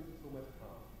Netherlands, it's almost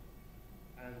half.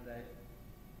 And there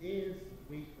is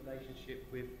a weak relationship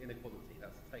with inequality.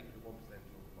 That's taken the 1% or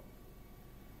the bottom.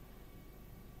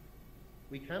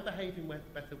 We can behave in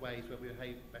better ways where we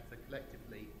behave better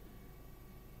collectively.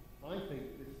 I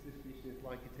think this distribution is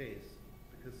like it is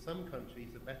because some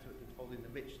countries are better at controlling the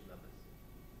rich than others.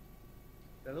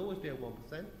 There'll always be a 1%.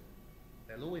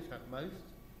 They'll always have most.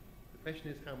 The question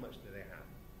is, how much do they have?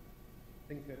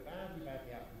 Things go badly,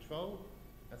 badly out of control,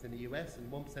 as in the US,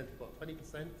 and 1% have got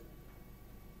 20%.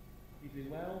 you do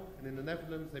well, and in the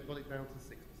Netherlands they've got it down to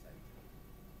 6%.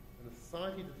 And a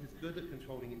society that is good at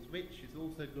controlling its rich is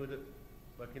also good at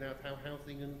working out how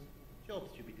housing and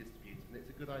jobs should be distributed, and it's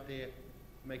a good idea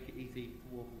to make it easy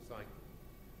to walk and cycle.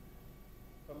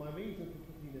 But my reason for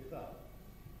putting this up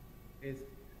is,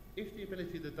 if the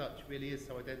ability of the Dutch really is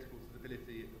so identical to the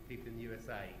ability of people in the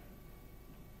USA,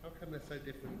 how come they're so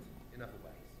different in other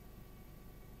ways?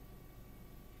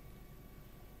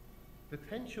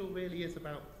 Potential really is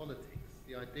about politics.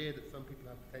 The idea that some people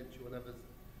have potential and others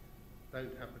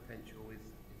don't have potential is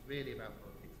really about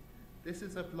politics. This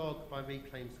is a blog by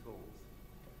Reclaim Schools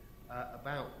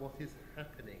about what is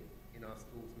happening in our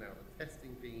schools now, the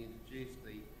testing being introduced,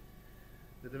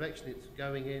 the direction it's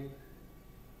going in,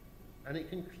 and it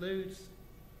concludes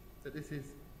that this is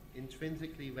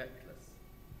intrinsically reckless.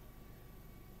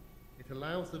 It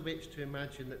allows the rich to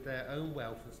imagine that their own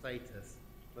wealth and status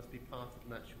must be part of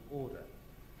natural order.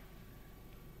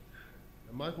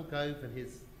 And Michael Gove and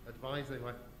his advisor, who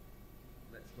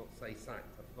let's not say sacked,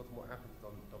 I've forgotten what happened to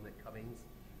Dominic Cummings,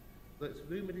 but it's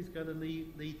rumoured he's going to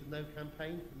lead the No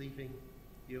campaign for leaving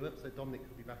Europe, so Dominic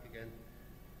could be back again.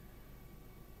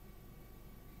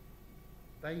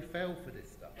 They fell for this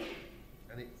stuff,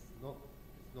 and it's not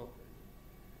good.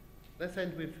 Let's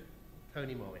end with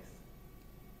Tony Morris.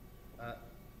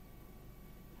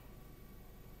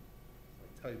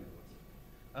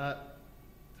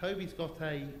 Toby's got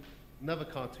another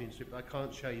cartoon strip that I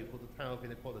can't show you called The Tower of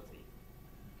Inequality,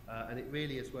 and it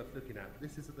really is worth looking at. But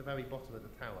this is at the very bottom of the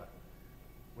tower,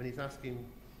 when he's asking,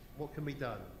 what can be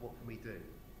done, what can we do?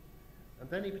 And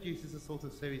then he produces a sort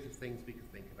of series of things we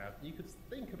could think about. You could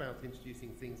think about introducing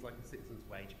things like a citizen's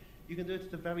wage. You can do it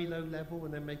at a very low level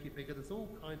and then make it bigger. There's all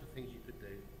kinds of things you could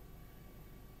do.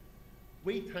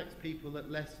 We tax people at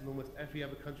less than almost every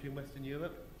other country in Western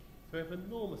Europe, so we have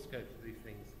enormous scope to do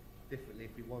things differently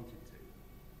if we wanted to.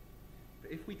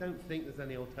 But if we don't think there's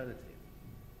any alternative,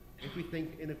 if we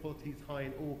think inequality is high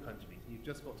in all countries, and you've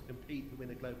just got to compete to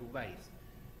win a global race,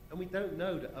 and we don't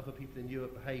know that other people in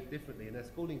Europe behave differently, and their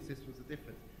schooling systems are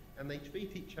different, and they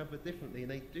treat each other differently,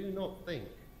 and they do not think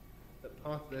that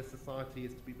part of their society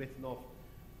is to be written off,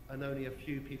 and only a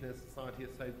few people in a society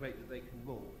are so great that they can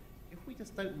rule. If we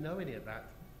just don't know any of that,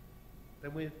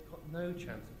 then we've got no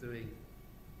chance of doing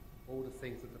all the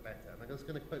things that are better. And I'm just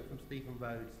going to quote from Stephen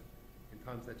Rhodes in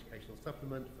Times Educational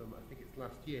Supplement from, I think it's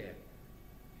last year.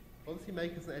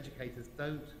 Policymakers and educators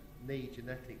don't need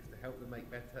genetics to help them make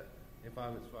better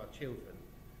environments for our children.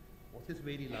 What is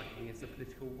really lacking is the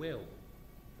political will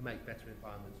to make better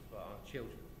environments for our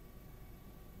children.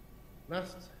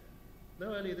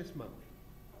 Earlier this month,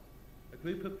 a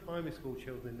group of primary school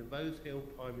children in the Rose Hill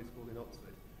Primary School in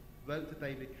Oxford wrote to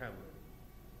David Cameron,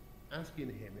 asking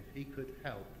him if he could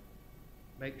help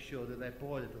make sure that their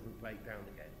boiler doesn't break down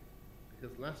again.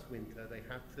 Because last winter they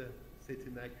had to sit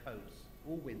in their coats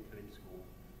all winter in school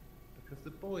because the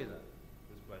boiler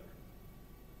was broken.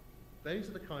 Those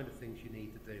are the kind of things you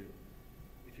need to do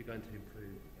if you're going to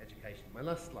improve education. My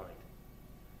last slide.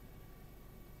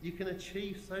 You can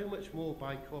achieve so much more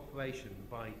by cooperation,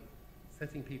 by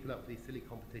setting people up for these silly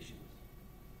competitions.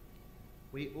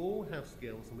 We all have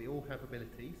skills and we all have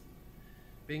abilities.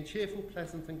 Being cheerful,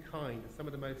 pleasant and kind are some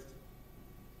of the most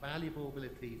valuable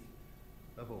abilities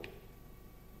of all.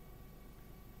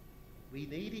 We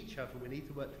need each other, we need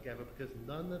to work together because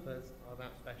none of us are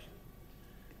that special.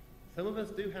 Some of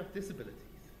us do have disabilities,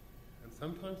 and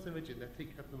sometimes there are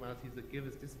genetic abnormalities that give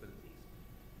us disabilities.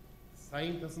 The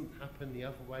same doesn't happen the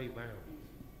other way round.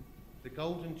 The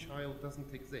golden child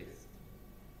doesn't exist.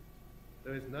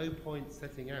 There is no point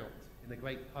setting out in a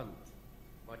great hunt,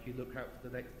 like you look out for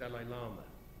the next Dalai Lama,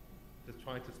 to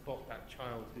try to spot that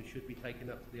child who should be taken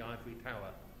up to the ivory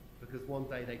tower, because one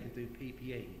day they can do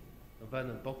PPE, and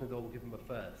Vernon Bognadour will give them a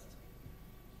first,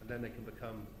 and then they can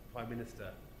become Prime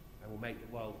Minister and will make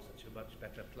the world such a much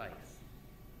better place.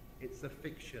 It's a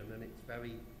fiction and it's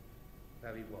very,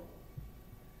 very wrong.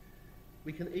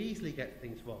 We can easily get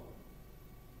things wrong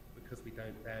because we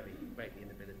don't vary greatly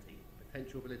in ability,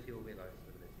 potential ability or realised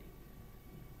ability.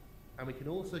 And we can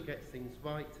also get things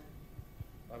right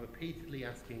by repeatedly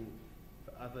asking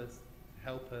for others to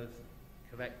help us,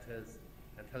 correct us,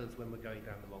 and tell us when we're going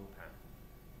down the wrong path.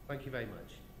 Thank you very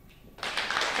much.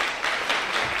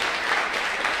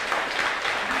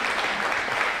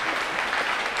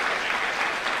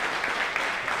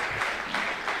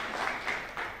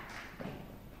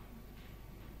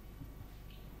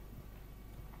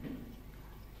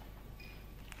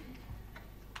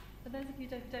 For those of you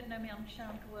who don't know me, I'm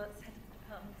Sharon Kawertz, Head of the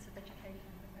Department of Education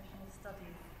and Professional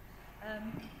Studies.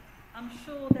 I'm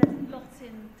sure there's a lot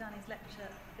in Danny's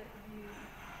lecture that you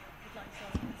would like to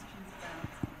ask questions about.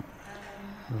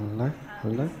 Hello.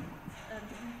 Hello. In a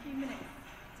few minutes,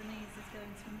 Denise is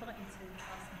going to invite you to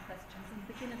ask some questions and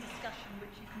begin a discussion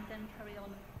which you can then carry on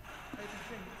over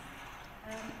drinks.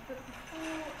 But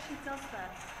before she does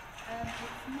that,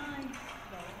 it's my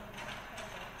role to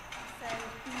say a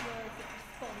few words of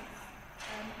response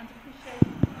and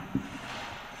appreciation.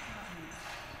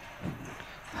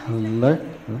 Hello.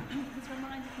 Has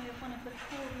reminded me of one of the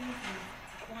core reasons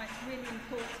why it's really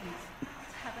important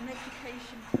to have an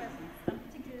education presence, and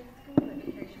particularly a school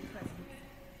education presence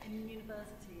in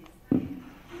universities.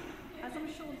 As I'm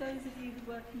sure those of you who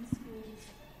work in schools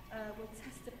will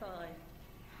testify,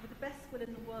 with the best will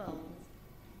in the world,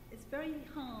 it's very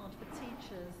hard for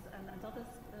teachers and other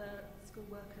school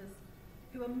workers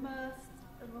who are immersed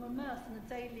in the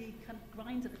daily kind of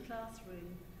grind of the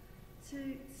classroom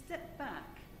to step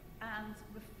back and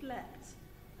reflect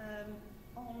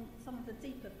on some of the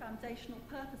deeper foundational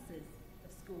purposes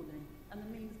of schooling and the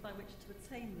means by which to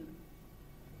attain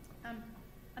them.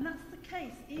 And that's the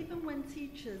case even when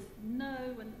teachers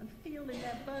know and feel in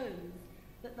their bones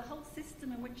that the whole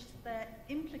system in which they're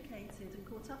implicated and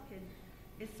caught up in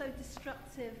is so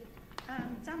destructive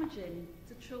and damaging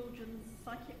to children's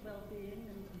psychic well-being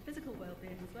and physical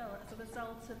well-being as well, as a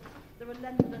result of the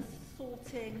relentless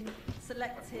sorting,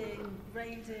 selecting,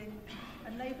 grading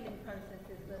and labelling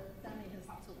processes that Danny has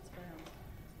talked about.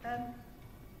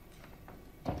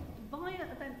 Via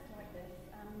events like this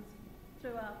and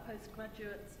through our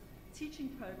postgraduate teaching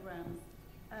programmes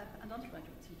and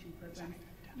undergraduate teaching programmes,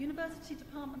 university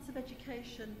departments of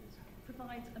education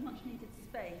provide a much needed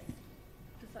space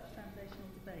for such foundational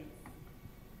debates.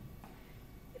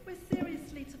 If we're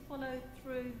seriously to follow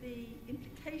through the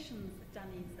implications of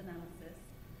Danny's analysis,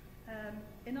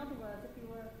 in other words, if we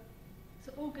were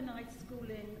to organise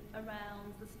schooling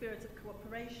around the spirit of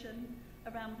cooperation,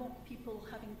 around what people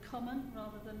have in common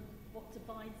rather than what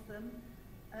divides them,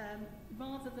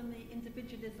 rather than the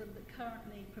individualism that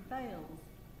currently prevails,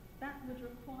 that would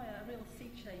require a real sea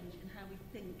change in how we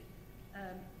think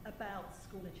about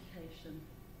school education.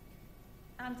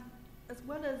 And as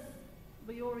well as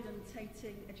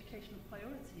reorientating educational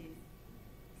priorities,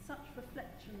 such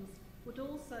reflections would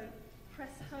also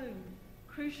press home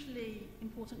crucially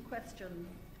important questions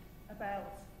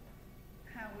about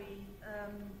how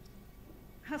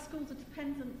schools are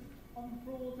dependent on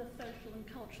broader social and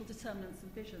cultural determinants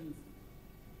and visions.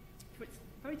 For it's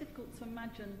very difficult to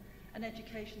imagine an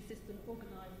education system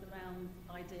organised around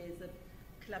ideas of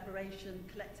collaboration,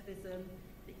 collectivism,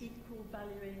 the equal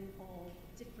valuing of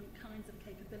different kinds of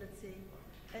capability.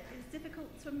 It's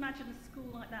difficult to imagine a school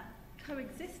like that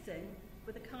coexisting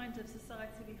with the kind of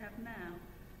society we have now,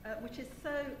 which is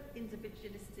so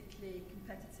individualistically,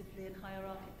 competitively and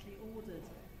hierarchically ordered.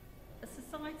 A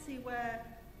society where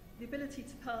the ability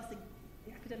to pass the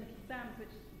academic exams,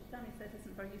 which Danny says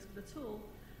isn't very useful at all,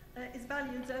 is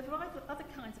valued over other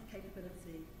kinds of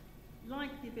capability,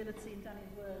 like the ability, in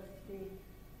Danny's words, to be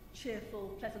cheerful,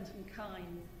 pleasant and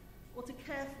kind, or to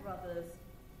care for others,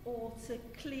 or to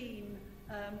clean,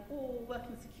 or work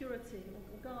in security,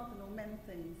 or garden, or mend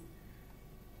things.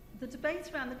 The debate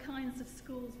around the kinds of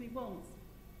schools we want,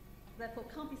 therefore,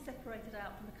 can't be separated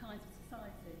out from the kinds of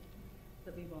society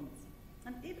that we want.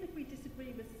 And even if we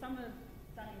disagree with some of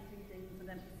Danny's readings and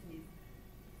emphases,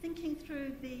 thinking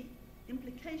through the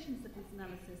implications of his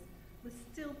analysis would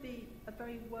still be a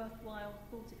very worthwhile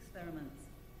thought experiment.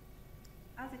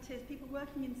 As it is, people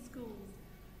working in schools,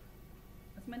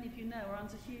 as many of you know, are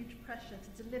under huge pressure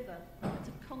to deliver and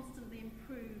to constantly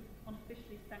improve on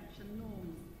officially sanctioned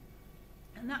norms.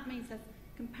 And that means there's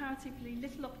comparatively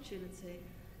little opportunity,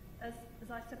 as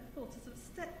I said before, to sort of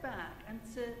step back and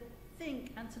to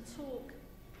think and to talk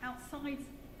outside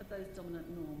of those dominant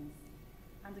norms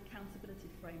and accountability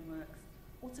frameworks,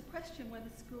 or to question whether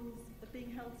schools are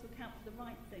being held to account for the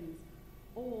right things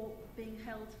or being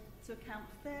held to account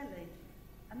fairly.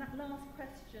 And that last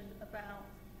question about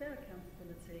their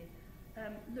accountability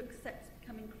looks set to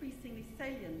become increasingly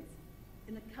salient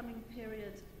in the coming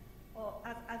period, or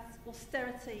as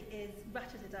austerity is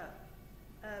ratcheted up.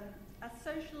 As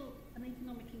social and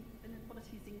economic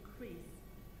inequalities increase,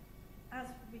 as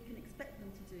we can expect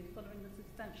them to do following the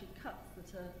substantial cuts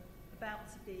that are about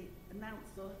to be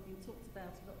announced or have been talked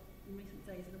about a lot in recent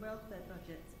days in the welfare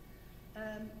budget,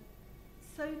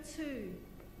 so too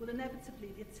will inevitably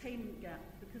the attainment gap,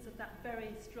 because of that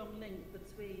very strong link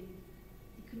between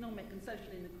economic and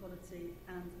social inequality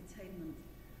and attainment.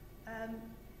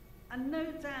 And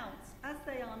no doubt, as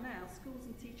they are now, schools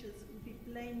and teachers will be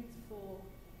blamed for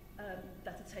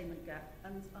that attainment gap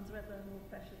and under ever more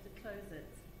pressure to close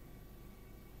it.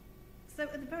 So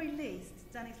at the very least,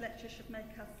 Danny's lecture should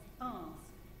make us ask,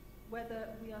 whether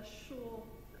we are sure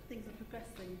that things are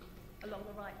progressing along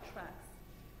the right tracks.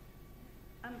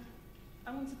 And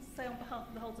I wanted to say on behalf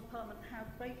of the whole department how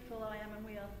grateful I am and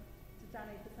we are to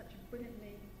Danny for such a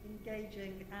brilliantly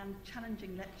engaging and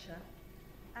challenging lecture.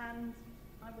 And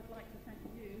I would like to thank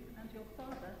you and your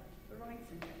father for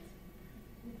writing it.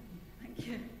 Thank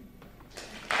you.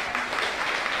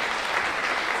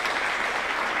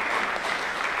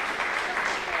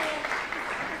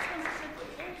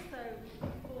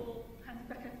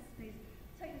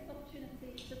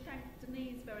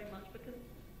 Very much because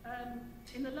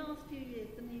in the last few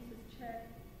years Denise has chaired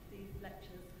these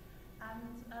lectures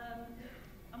and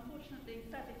unfortunately,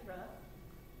 sadly for us,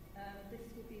 this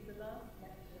will be the last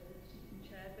lecture that she can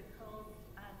chair because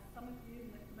as some of you,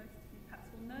 most of you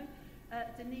perhaps will know,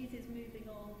 Denise is moving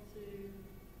on to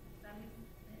Stanley's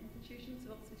institution,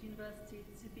 to Oxford University,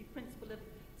 to be principal of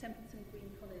Templeton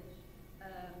Green College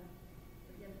at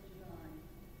the end of July.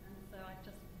 And so I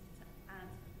just wanted to add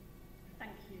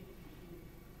thank you.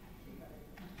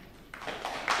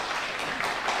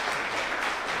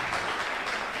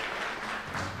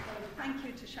 Thank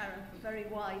you to Sharon for very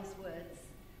wise words.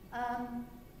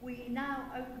 We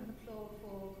now open the floor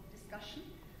for discussion.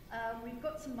 We've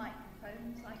got some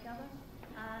microphones, I gather,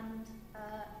 and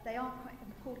they are quite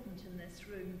important in this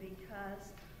room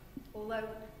because although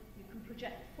you can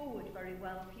project forward very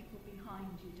well, people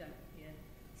behind you don't hear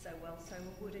so well, so I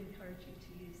would encourage you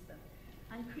to use them.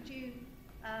 And could you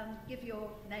give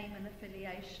your name and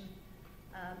affiliation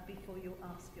before you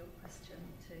ask your question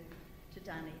to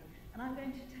Danny? And I'm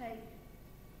going to take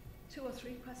 2 or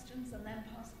 3 questions and then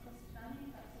pass across to Danny,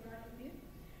 if that's all right with you,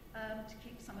 to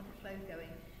keep some of the flow going.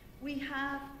 We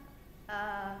have,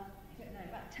 I don't know,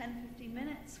 about 10-15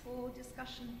 minutes for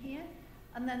discussion here,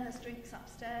 and then there's drinks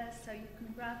upstairs, so you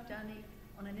can grab Danny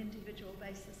on an individual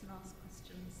basis and ask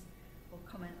questions or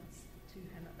comments to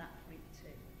him at that point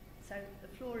too. So the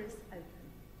floor is open.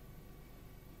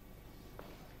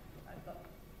 I've got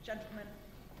gentlemen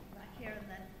back here and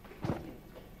then you.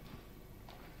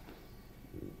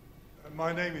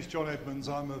 My name is John Edmonds.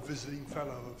 I'm a visiting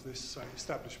fellow of this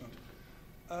establishment.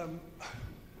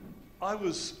 I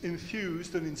was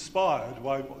enthused and inspired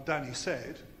by what Danny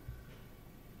said,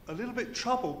 a little bit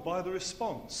troubled by the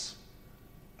response.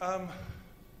 I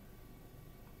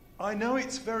know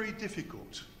it's very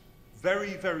difficult,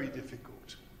 very, very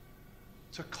difficult,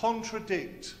 to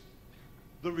contradict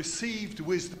the received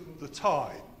wisdom of the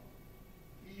time,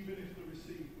 even if the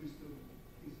received wisdom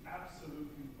is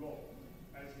absolutely wrong,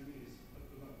 as it is at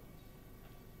the moment.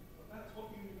 But that's what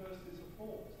universities are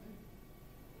for, isn't it?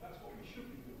 That's what we should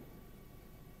be doing.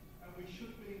 And we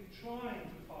should be trying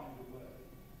to find a way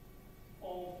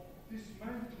of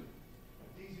dismantling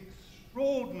these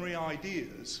extraordinary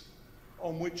ideas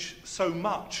on which so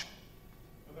much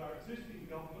of our existing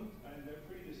government and their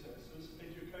predecessors'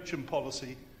 education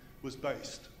policy was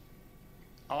based.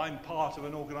 I'm part of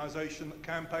an organisation that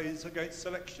campaigns against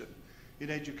selection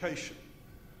in education.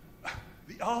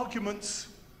 The arguments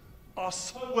are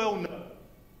so well known,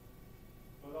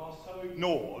 but are so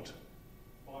ignored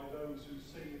by those who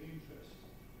see an interest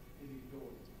in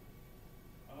ignoring them.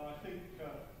 And I think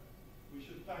we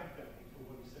should thank Danny for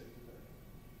what he said today.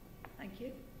 Thank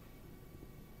you.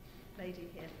 Lady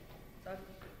here. So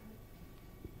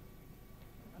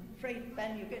I'm afraid,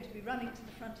 Ben, you're going to be running to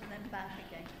the front and then back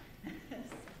again.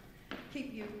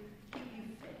 keep you fit.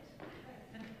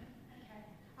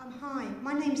 Hi,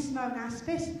 my name's Simone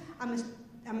Aspis.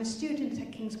 I'm a student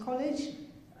at King's College,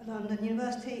 London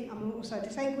University. I'm also a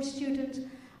disabled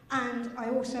student, and I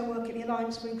also work at the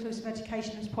Alliance for Inclusive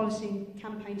Education as Policy and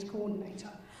Campaigns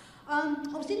Coordinator. I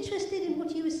was interested in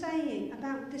what you were saying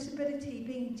about disability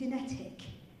being genetic,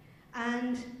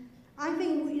 and I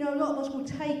think a lot of us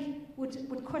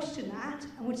would question that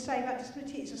and would say that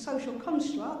disability is a social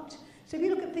construct. So if you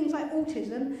look at things like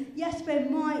autism, yes, there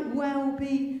might well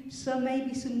be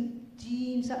maybe some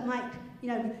genes that might,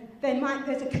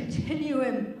 there's a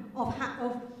continuum of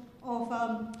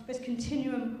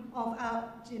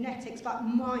genetics that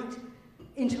might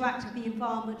interact with the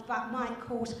environment, that might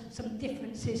cause some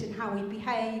differences in how we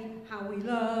behave, how we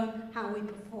learn, how we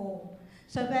perform.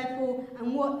 So therefore,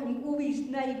 and all these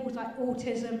labels like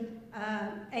autism,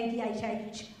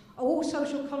 ADHD, are all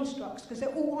social constructs because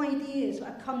they're all ideas that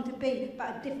have come to be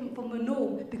that are different from the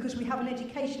norm because we have an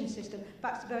education system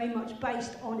that's very much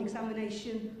based on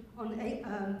examination, on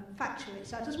factually.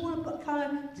 So I just want to kind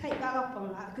of take that up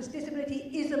on that because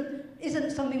disability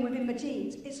isn't something within the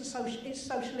genes. It's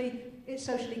socially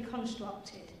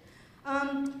constructed.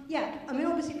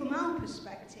 Obviously from our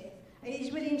perspective,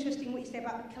 it's really interesting what you say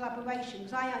about the collaboration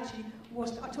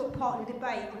because I took part in a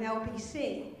debate on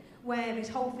LBC where this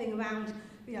whole thing around,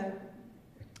 you know,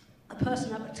 a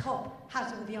person at the top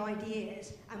has all the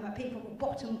ideas, and where people at the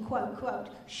bottom, quote, quote,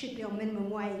 should be on minimum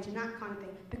wage and that kind of thing,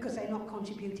 because they're not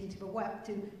contributing to the work,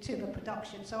 to the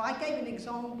production. So I gave an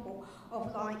example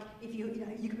of, like, if you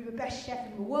know, you could be the best chef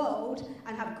in the world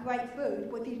and have great food,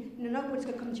 but nobody's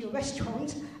going to come to your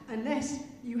restaurant unless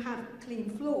you have clean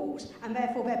floors, and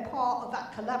therefore they're part of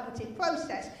that collaborative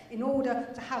process. In order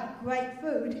to have great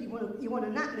food, you want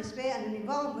an atmosphere and an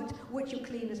environment which your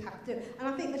cleaners have to do. And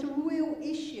I think there's a real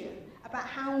issue about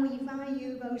how we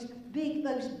value those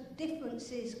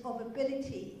differences of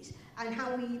abilities, and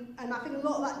I think a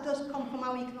lot of that does come from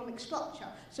our economic structure.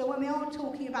 So when we are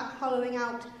talking about hollowing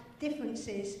out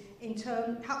differences in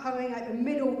terms, hollowing out the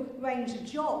middle range of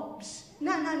jobs,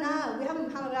 no, we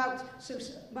haven't hollowed out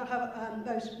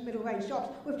those middle range jobs.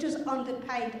 We've just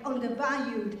underpaid,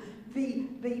 undervalued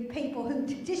the people who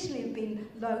traditionally have been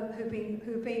low, who've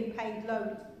been paid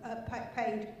low,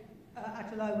 paid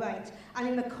at a low rate. And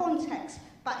in the context,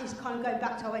 that is kind of going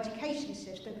back to our education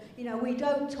system. You know, we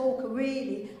don't talk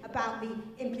really about the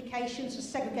implications of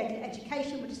segregated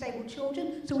education with disabled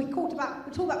children. So we talk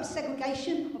about the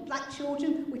segregation of black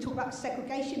children, we talk about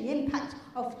segregation, the impact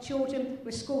of children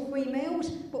with school-free meals,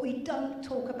 but we don't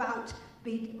talk about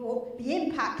the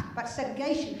impact that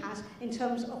segregation has in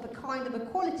terms of the kind of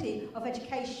equality of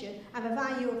education and the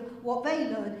value of what they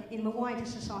learn in the wider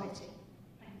society.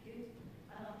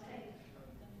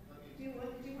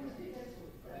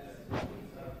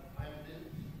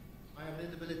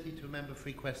 Inability to remember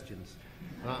 3 questions.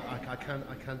 I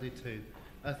can do 2.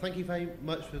 Thank you very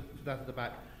much for that at the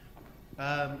back.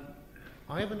 I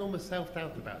have enormous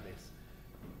self-doubt about this.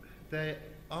 There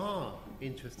are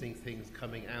interesting things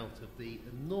coming out of the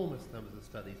enormous numbers of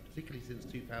studies, particularly since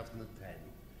 2010,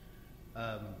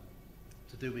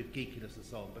 to do with geekiness and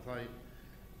so on, but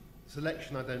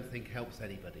selection I don't think helps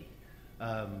anybody.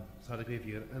 So I'd agree with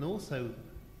you. And also,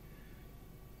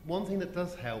 one thing that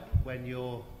does help when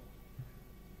you're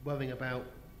worrying about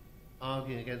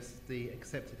arguing against the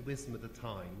accepted wisdom of the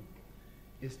time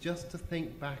is just to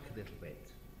think back a little bit.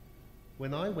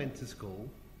 When I went to school,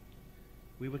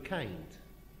 we were caned.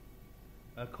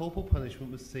 Corporal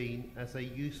punishment was seen as a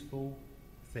useful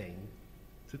thing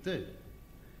to do.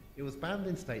 It was banned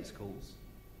in state schools,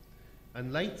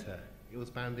 and later it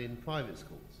was banned in private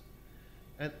schools.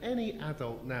 And any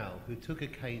adult now who took a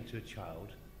cane to a child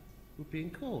would be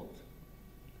in court.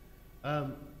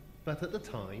 But at the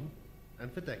time,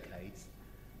 and for decades,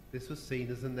 this was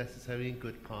seen as a necessary and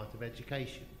good part of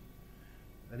education.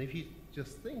 And if you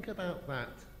just think about that,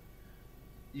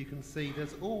 you can see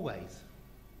there's always,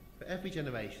 for every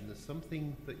generation, there's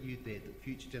something that you did that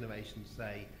future generations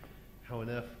say, how on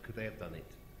earth could they have done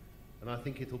it? And I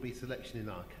think it'll be selection in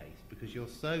our case, because you're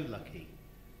so lucky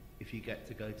if you get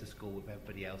to go to school with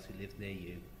everybody else who lives near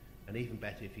you, and even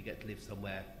better if you get to live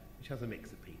somewhere which has a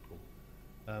mix of people.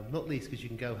 Not least because you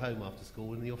can go home after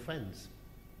school and your friends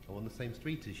are on the same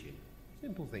street as you.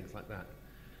 Simple things like that.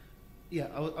 Yeah,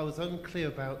 I was unclear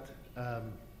about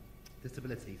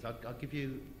disabilities. I'll give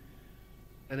you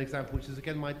an example, which is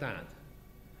again my dad.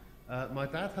 My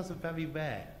dad has a very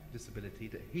rare disability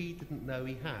that he didn't know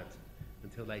he had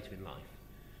until later in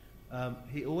life.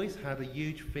 He always had a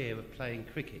huge fear of playing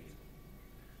cricket.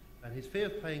 And his fear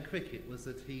of playing cricket was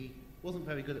that he wasn't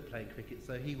very good at playing cricket,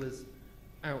 so he was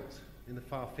out in the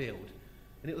far field,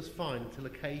 and it was fine until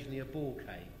occasionally a ball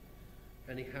came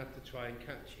and he had to try and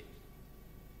catch it,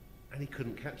 and he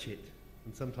couldn't catch it,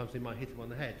 and sometimes he might hit him on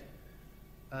the head.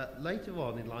 Later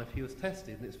on in life he was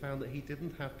tested, and it's found that he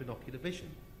didn't have binocular vision.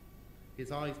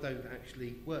 His eyes don't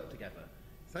actually work together.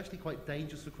 It's actually quite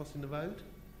dangerous for crossing the road,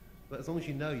 but as long as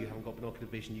you know you haven't got binocular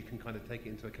vision, you can kind of take it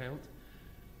into account.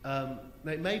 Now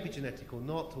it may be genetic or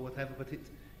not or whatever, but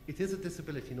it is a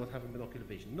disability not having binocular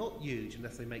vision. Not huge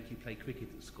unless they make you play cricket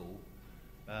at school,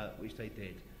 which they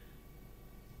did.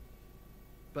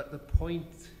 But the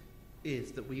point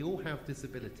is that we all have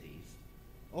disabilities.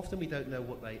 Often we don't know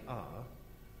what they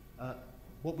are.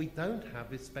 What we don't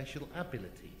have is special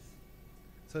abilities.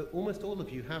 So almost all of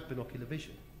you have binocular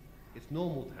vision. It's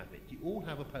normal to have it. You all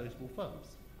have opposable thumbs.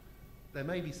 There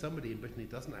may be somebody in Britain who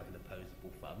doesn't have an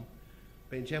opposable thumb,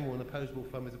 but in general an opposable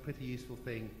thumb is a pretty useful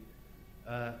thing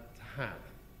to have.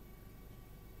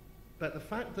 But the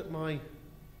fact that my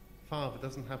father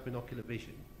doesn't have binocular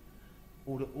vision,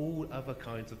 or that all other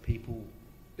kinds of people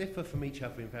differ from each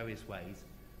other in various ways,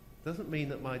 doesn't mean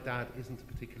that my dad isn't a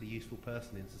particularly useful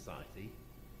person in society.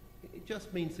 It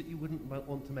just means that you wouldn't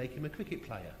want to make him a cricket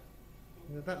player.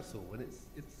 You know, that's all. And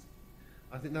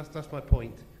I think that's my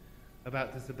point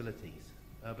about disabilities.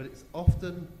 But it's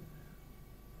often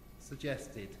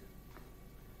suggested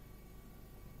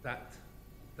that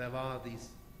there are these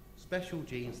special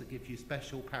genes that give you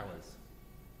special powers,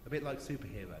 a bit like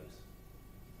superheroes.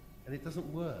 And it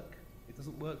doesn't work. It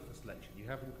doesn't work for selection. You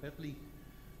have incredibly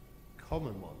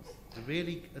common ones. The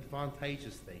really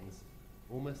advantageous things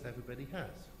almost everybody has.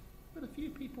 But a few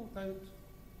people don't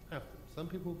have them. Some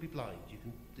people will be blind. You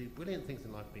can do brilliant things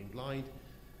in life being blind,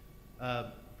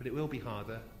 but it will be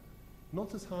harder.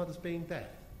 Not as hard as being deaf.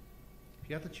 If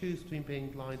you have to choose between being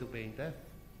blind or being deaf,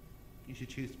 you should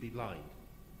choose to be blind.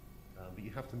 But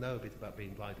you have to know a bit about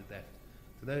being blind and deaf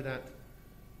to know that.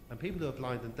 And people who are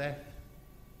blind and deaf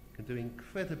can do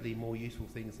incredibly more useful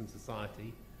things in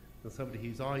society than somebody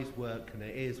whose eyes work and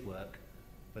their ears work,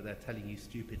 but they're telling you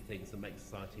stupid things that make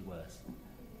society worse.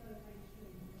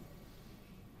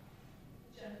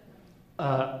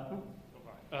 My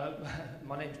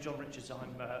name's John Richards.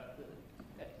 I'm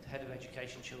Head of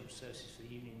Education Children's Services for the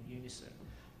Union Unison.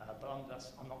 But I'm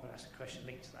not going to ask a question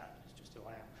linked to that. It's just who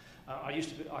I am. I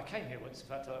came here once. In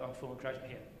fact, I'm a former graduate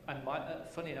here. And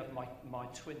funny enough, my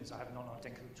twins, I have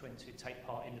non-identical twins who take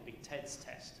part in the Big TEDS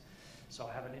test. So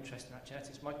I have an interest in that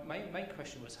genetics. My main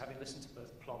question was, having listened to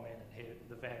both Plum and hear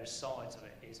the various sides of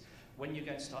it, is when you're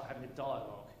going to start having a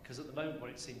dialogue. Because at the moment, what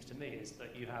it seems to me is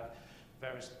that you have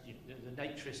various, the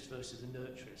naturists versus the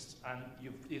nurturists, and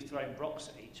you're throwing rocks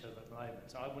at each other at the moment.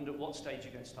 So I wonder at what stage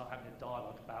you're going to start having a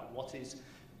dialogue about what is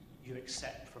you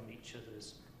accept from each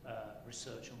other's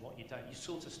research and what you don't. You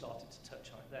sort of started to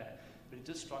touch on it there, but it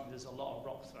does strike me there's a lot of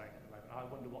rock throwing at the moment. I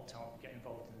wonder what time we get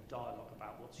involved in the dialogue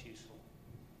about what's useful.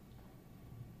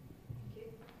 Thank you.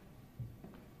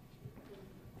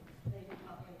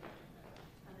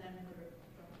 And then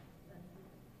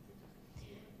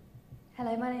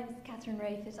Hello, my name is Catherine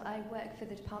Rayford. I work for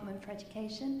the Department for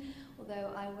Education,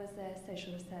 although I was a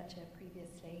social researcher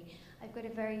previously. I've got a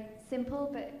very simple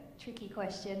but tricky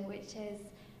question, which is,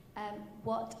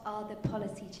 what are the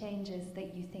policy changes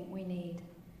that you think we need?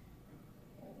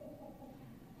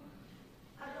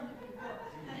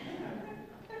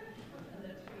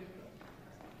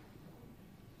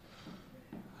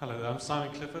 Hello, I'm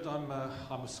Simon Clifford. I'm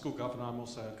a school governor. I'm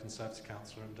also a Conservative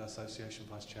councillor and association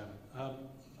vice chairman.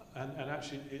 And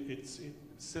actually, it's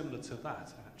similar to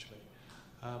that, actually.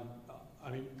 I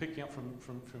mean, picking up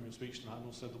from your speech tonight, and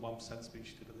also the 1%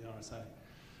 speech you did at the RSA,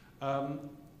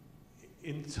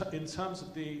 in terms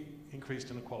of the increased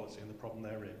inequality and the problem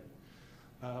therein,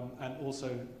 and also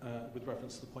with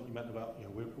reference to the point you made about,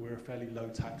 we're a fairly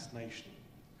low-tax nation.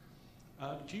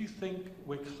 Do you think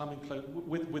we're coming close,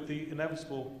 with the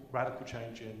inevitable radical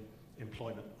change in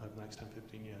employment over the next 10,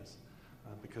 15 years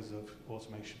because of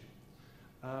automation,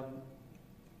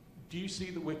 do you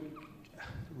see that we're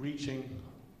reaching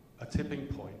a tipping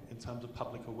point in terms of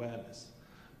public awareness?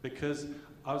 Because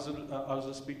I was at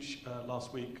a speech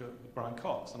last week with Brian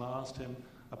Cox, and I asked him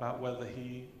about whether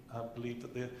he believed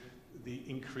that the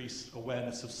increased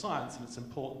awareness of science and its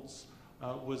importance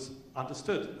was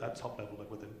understood at top level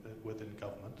within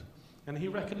government. And he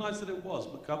recognised that it was,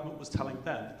 but government was telling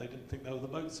them that they didn't think there were the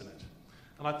votes in it.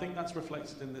 And I think that's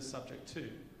reflected in this subject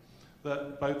too,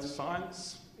 that both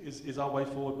science is our way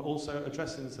forward, but also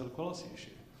addressing this inequality issue.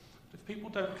 But if people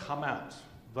don't come out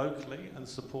vocally and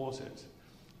support it,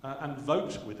 and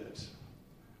vote with it,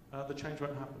 the change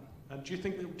won't happen. And do you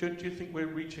think we're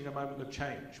reaching a moment of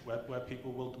change where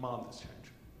people will demand this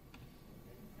change?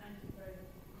 Thank you very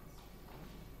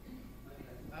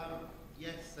much.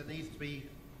 Yes, there needs to be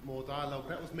more dialogue.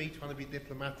 That was me trying to be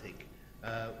diplomatic,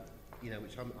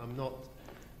 which I'm not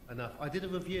enough. I did a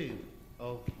review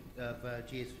of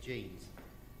Gears for Genes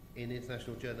in the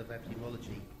International Journal of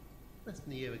Epidemiology less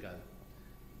than a year ago,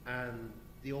 and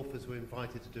the authors were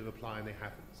invited to do a reply and they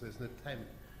haven't. So it's an attempt.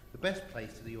 The best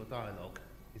place to do your dialogue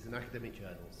is in academic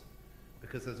journals,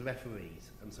 because there's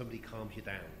referees and somebody calms you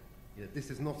down.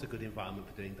 This is not a good environment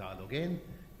for doing dialogue in,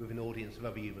 with an audience of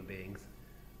other human beings.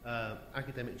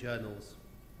 Academic journals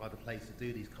are the place to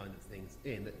do these kind of things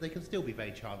in. They can still be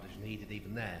very childish and heated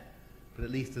even there, but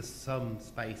at least there's some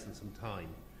space and some time.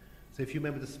 So if you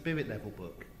remember the Spirit Level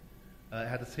book, it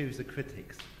had a series of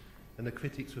critics, and the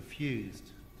critics refused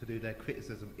to do their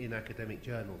criticism in academic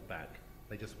journals back.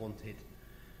 They just wanted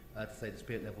to say the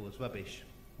Spirit Level was rubbish.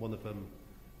 One of them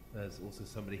is also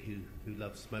somebody who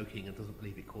loves smoking and doesn't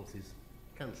believe it causes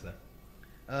cancer.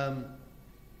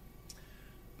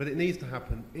 But it needs to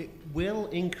happen. It will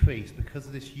increase because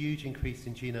of this huge increase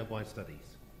in genome-wide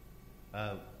studies,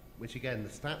 which again, the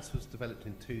stats was developed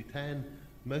in 2010,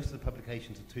 most of the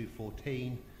publications are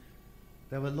 2014.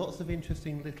 There were lots of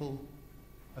interesting little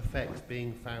effects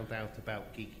being found out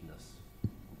about geekiness.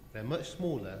 They're much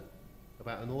smaller,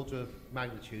 about an order of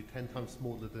magnitude 10 times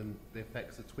smaller than the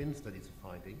effects that twin studies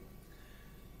are finding.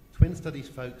 twin studies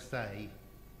folks say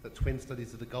that twin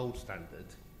studies are the gold standard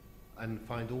and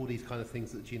find all these kind of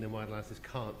things that genome-wide analysis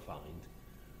can't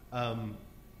find.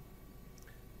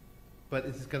 But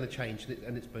this is going to change,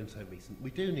 and it's been so recent. We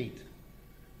do need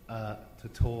to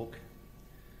talk.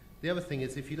 The other thing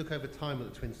is, if you look over time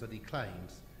what the twin study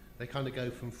claims, they kind of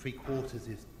go from 3/4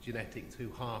 is genetic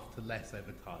to half to less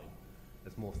over time.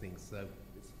 There's more things, so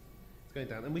it's going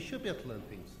down. And we should be able to learn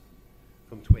things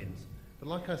from twins. But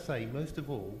like I say, most of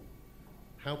all,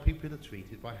 how people are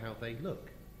treated by how they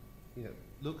look. You know,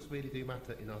 looks really do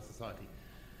matter in our society.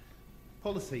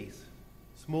 Policies,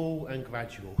 small and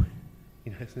gradual.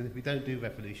 You know, so we don't do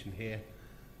revolution here.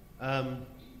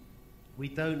 We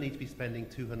don't need to be spending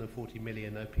 240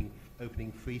 million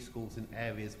opening free schools in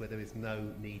areas where there is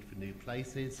no need for new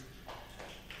places.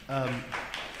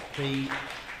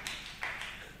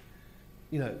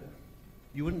 You know,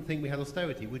 you wouldn't think we had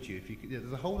austerity, would you? If you could,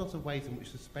 there's a whole lot of ways in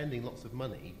which we're spending lots of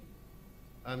money.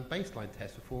 Baseline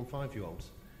tests for 4- and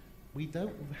 5-year-olds. We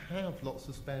don't have lots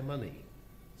of spare money.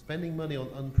 Spending money on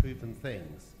unproven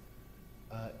things,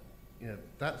 you know,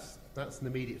 that's an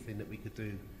immediate thing that we could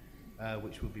do,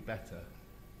 which would be better.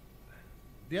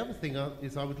 The other thing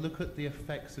is I would look at the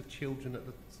effects of children at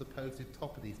the supposed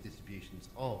top of these distributions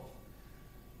of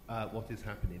what is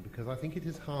happening, because I think it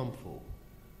is harmful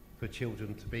for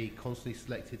children to be constantly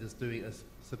selected as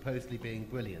supposedly being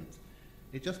brilliant.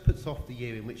 It just puts off the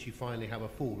year in which you finally have a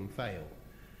fall and fail.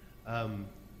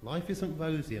 Life isn't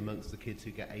rosy amongst the kids who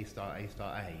get A star, A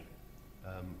star, A.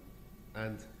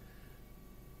 And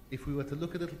if we were to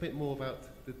look a little bit more about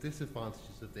the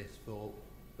disadvantages of this for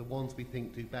the ones we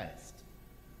think do best,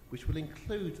 which will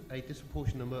include a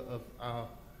disproportionate number of our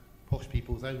posh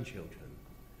people's own children.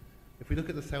 If we look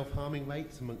at the self-harming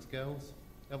rates amongst girls,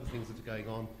 other things that are going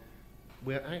on,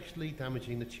 we're actually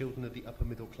damaging the children of the upper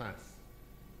middle class.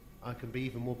 I can be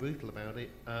even more brutal about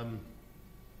it.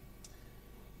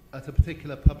 At a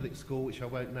particular public school, which I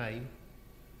won't name,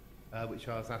 which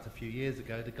I was at a few years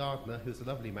ago, the gardener, who's a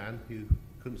lovely man who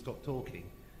couldn't stop talking,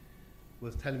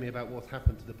 was telling me about what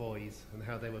happened to the boys and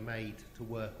how they were made to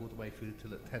work all the way through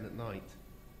till at 10 at night.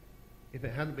 If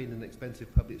it hadn't been an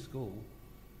expensive public school,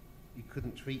 you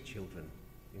couldn't treat children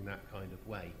in that kind of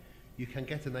way. You can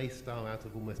get an A star out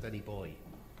of almost any boy.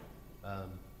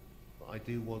 But I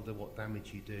do wonder what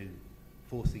damage you do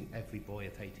forcing every boy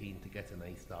at 18 to get an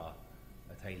A star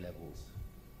at A levels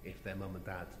if their mum and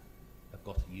dad have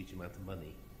got a huge amount of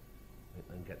money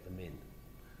and get them in.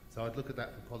 So I'd look at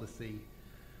that for policy.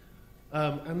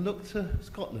 And look to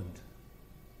Scotland,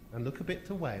 and look a bit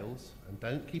to Wales, and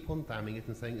don't keep on damning it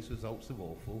and saying its results are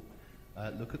awful.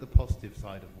 Look at the positive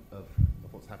side of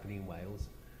what's happening in Wales.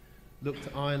 Look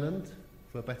to Ireland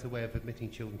for a better way of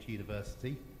admitting children to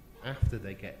university after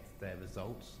they get their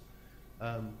results.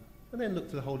 And then look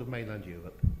to the whole of mainland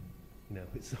Europe. You know,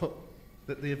 it's not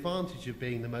that the advantage of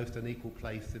being the most unequal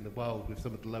place in the world with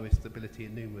some of the lowest stability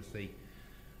and numeracy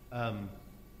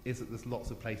is that there's lots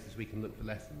of places we can look for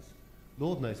lessons.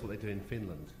 Lord knows what they do in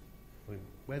Finland. I mean,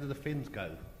 where do the Finns go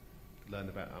to learn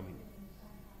about, I mean,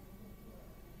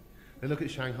 they look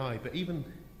at Shanghai, but even,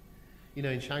 you know,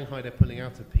 in Shanghai they're pulling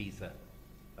out of PISA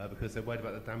because they're worried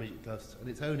about the damage it does. And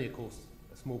it's only, of course,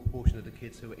 a small proportion of the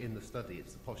kids who are in the study.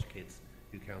 It's the posh kids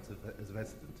who count as a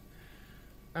resident.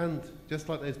 And just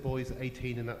like those boys at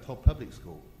 18 in that top public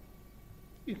school,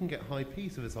 you can get high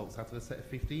PISA results out of a set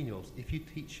of 15-year-olds if you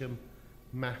teach them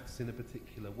maths in a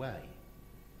particular way.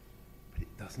 But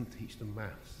it doesn't teach them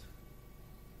maths.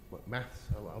 What, maths?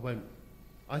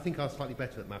 I think I was slightly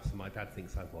better at maths than my dad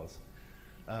thinks I was.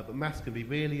 But maths can be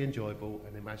really enjoyable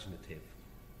and imaginative.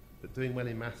 But doing well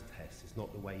in maths tests is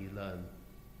not the way you learn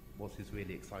what is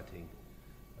really exciting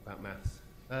about maths.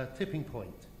 Tipping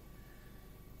point.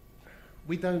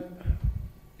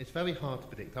 It's very hard to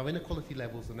predict. Our inequality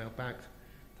levels are now back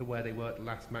to where they were at the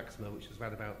last maxima, which was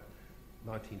around about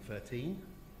 1913.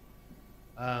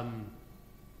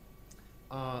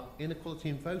 Our inequality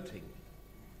in voting,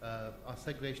 our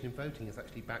segregation in voting is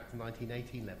actually back to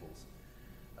 1918 levels.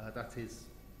 That is,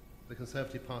 the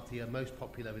Conservative Party are most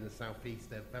popular in the southeast.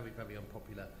 They're very, very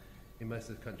unpopular in most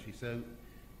of the country. So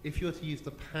if you were to use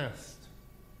the past,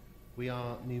 we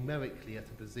are numerically at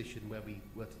a position where we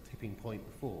were at a tipping point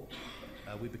before.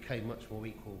 We became much more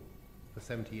equal for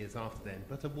 70 years after then,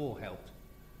 but a war helped.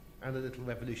 And a little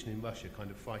revolution in Russia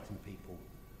kind of frightened people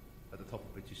at the top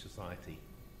of British society,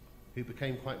 who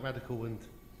became quite radical and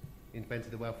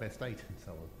invented the welfare state and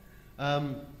so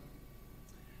on.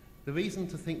 The reason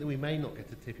to think that we may not get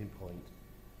a tipping point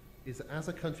is that as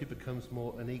a country becomes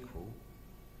more unequal,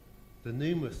 the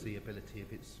numeracy ability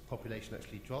of its population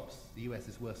actually drops. The US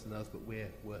is worse than us, but we're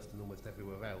worse than almost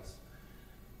everywhere else.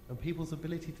 and people's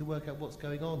ability to work out what's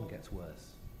going on gets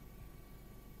worse.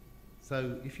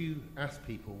 So if you ask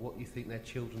people what you think their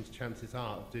children's chances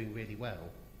are of doing really well,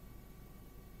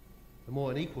 the more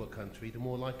unequal a country, the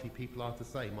more likely people are to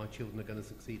say, my children are going to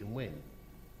succeed and win.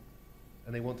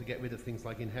 And they want to get rid of things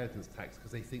like inheritance tax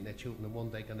because they think their children are one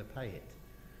day going to pay it.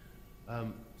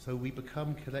 So we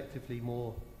become collectively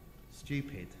more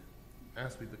stupid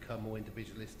as we become more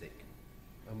individualistic.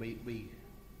 And we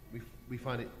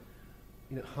find it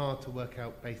hard to work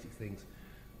out basic things.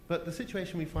 But the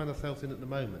situation we find ourselves in at the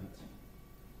moment,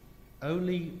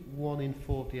 only 1 in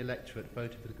 4 of the electorate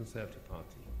voted for the Conservative Party.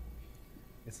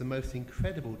 It's the most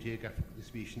incredible geographical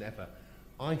distribution ever.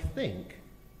 I think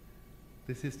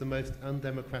this is the most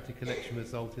undemocratic election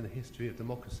result in the history of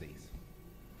democracies.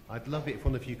 I'd love it if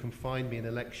one of you can find me an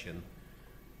election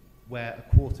where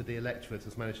a quarter of the electorate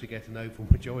has managed to get an overall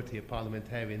majority of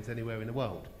parliamentarians anywhere in the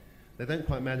world. They don't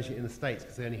quite manage it in the States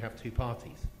because they only have 2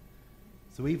 parties.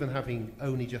 So even having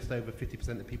only just over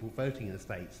 50% of people voting in the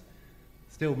States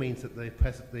still means that the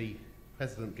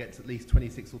president gets at least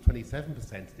 26 or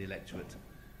 27% of the electorate.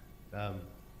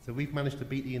 So we've managed to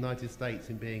beat the United States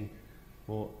in being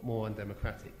more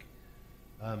undemocratic.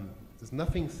 There's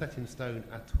nothing set in stone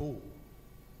at all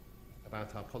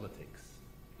about our politics.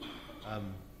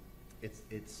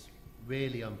 It's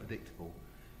really unpredictable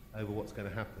over what's going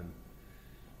to happen.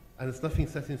 And there's nothing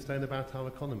set in stone about our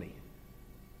economy.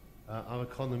 Our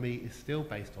economy is still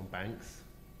based on banks.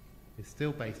 It's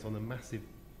still based on the massive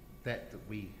debt that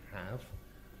we have.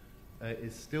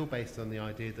 It's still based on the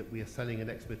idea that we are selling an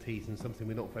expertise in something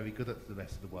we're not very good at to the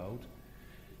rest of the world.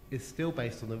 It's still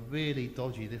based on a really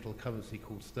dodgy little currency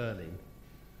called sterling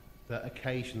that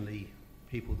occasionally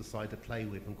people decide to play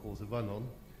with and cause a run on.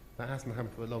 That hasn't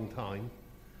happened for a long time.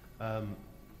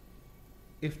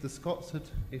 If just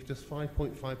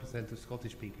 5.5% of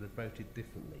Scottish people had voted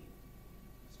differently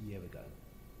a year ago,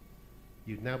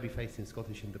 you'd now be facing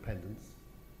Scottish independence.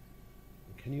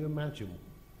 And can you imagine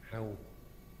how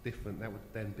different that would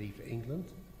then be for England,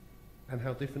 and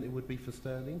how different it would be for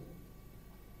sterling?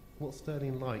 What's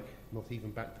sterling like, not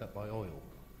even backed up by oil?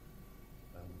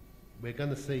 We're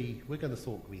going to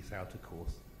sort Greece out, of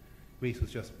course. Greece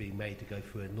was just being made to go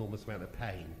through an enormous amount of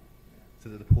pain so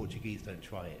that the Portuguese don't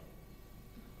try it.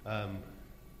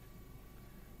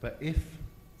 But if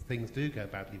things do go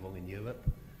badly wrong in Europe,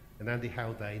 and Andy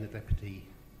Haldane, the Deputy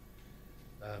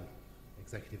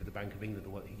Executive of the Bank of England,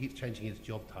 he keeps changing his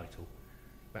job title,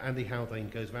 but Andy Haldane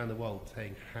goes around the world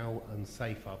saying how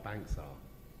unsafe our banks are.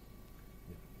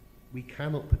 We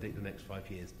cannot predict the next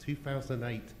 5 years.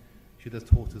 2008 should have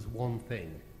taught us one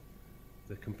thing: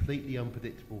 the completely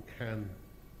unpredictable can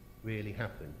really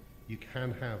happen. You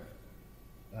can have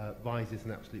rises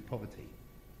in absolute poverty.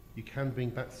 You can bring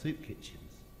back soup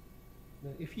kitchens.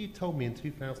 Now, if you told me in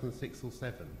 2006 or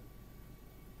 7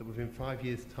 that within 5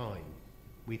 years' time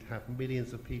we'd have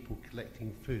millions of people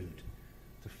collecting food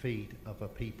to feed other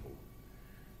people,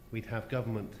 we'd have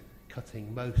government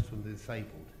cutting most from the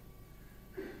disabled,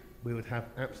 we would have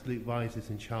absolute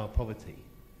rises in child poverty,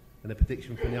 and a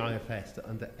prediction from the IFS that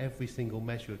under every single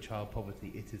measure of child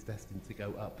poverty it is destined to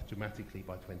go up dramatically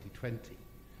by 2020,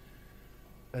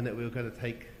 and that we were going to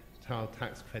take child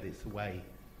tax credits away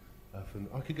from...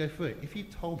 I could go through it. If you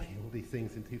told me all these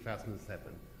things in 2007,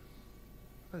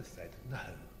 I'd have said, no.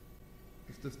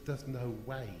 There's no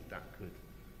way that could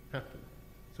happen.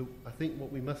 So I think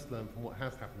what we must learn from what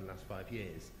has happened in the last 5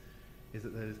 years is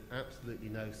that there is absolutely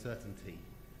no certainty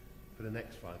for the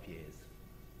next 5 years.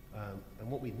 And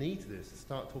what we need to do is to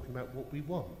start talking about what we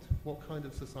want. What kind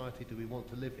of society do we want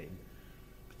to live in?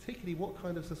 Particularly, what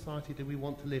kind of society do we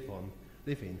want to live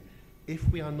in if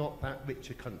we are not that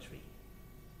richer country?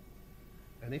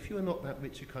 And if you are not that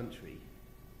richer country,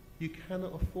 you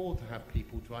cannot afford to have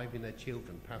people driving their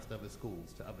children past other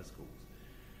schools to other schools.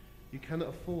 You cannot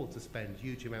afford to spend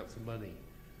huge amounts of money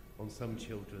on some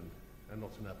children and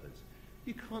not on others.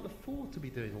 You can't afford to be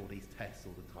doing all these tests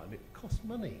all the time. It costs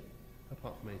money,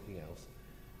 apart from anything else.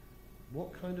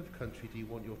 What kind of country do you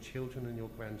want your children and your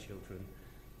grandchildren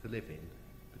to live in,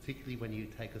 particularly when you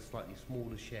take a slightly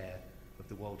smaller share of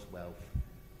the world's wealth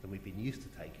than we've been used to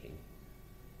taking,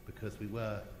 because we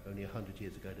were only 100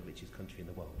 years ago the richest country in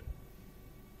the world?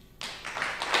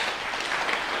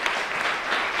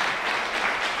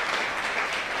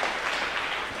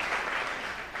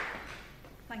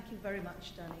 Thank you very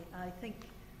much, Danny. I think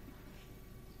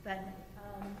then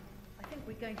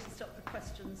we're going to stop the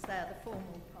questions there, the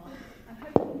formal part. I'm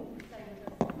hoping you can stay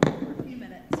with us for a few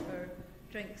minutes for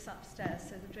drinks upstairs,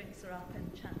 so the drinks are up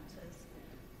in Chanters.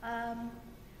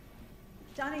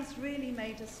 Danny's really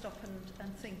made us stop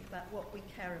and think about what we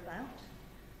care about.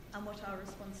 and what our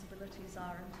responsibilities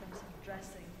are in terms of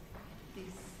addressing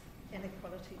these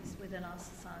inequalities within our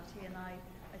society. And I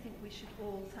think we should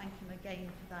all thank him again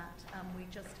for that. We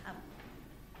just have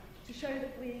to show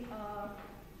that we are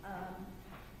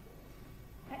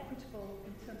equitable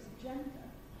in terms of gender.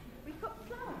 We've got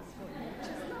flowers for you, which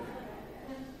is lovely.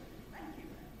 Thank you.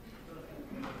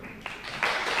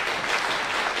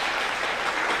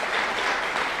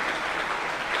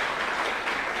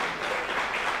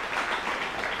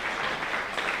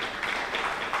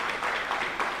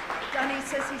 Danny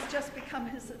says he's just become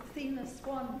his Athena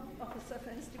Swan officer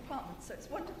for his department, so it's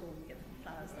wonderful we give him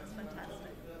flowers. That's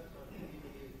fantastic.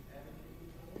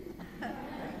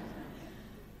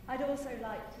 I'd also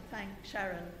like to thank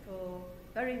Sharon for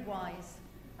very wise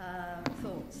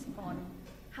thoughts on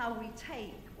how we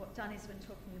take what Danny's been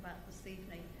talking about this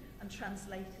evening and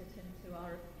translate it into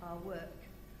our work,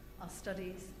 our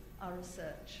studies, our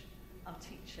research, our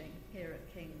teaching here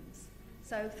at King's.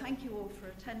 So thank you all for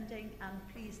attending, and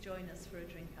please join us for a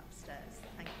drink upstairs.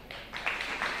 Thank you.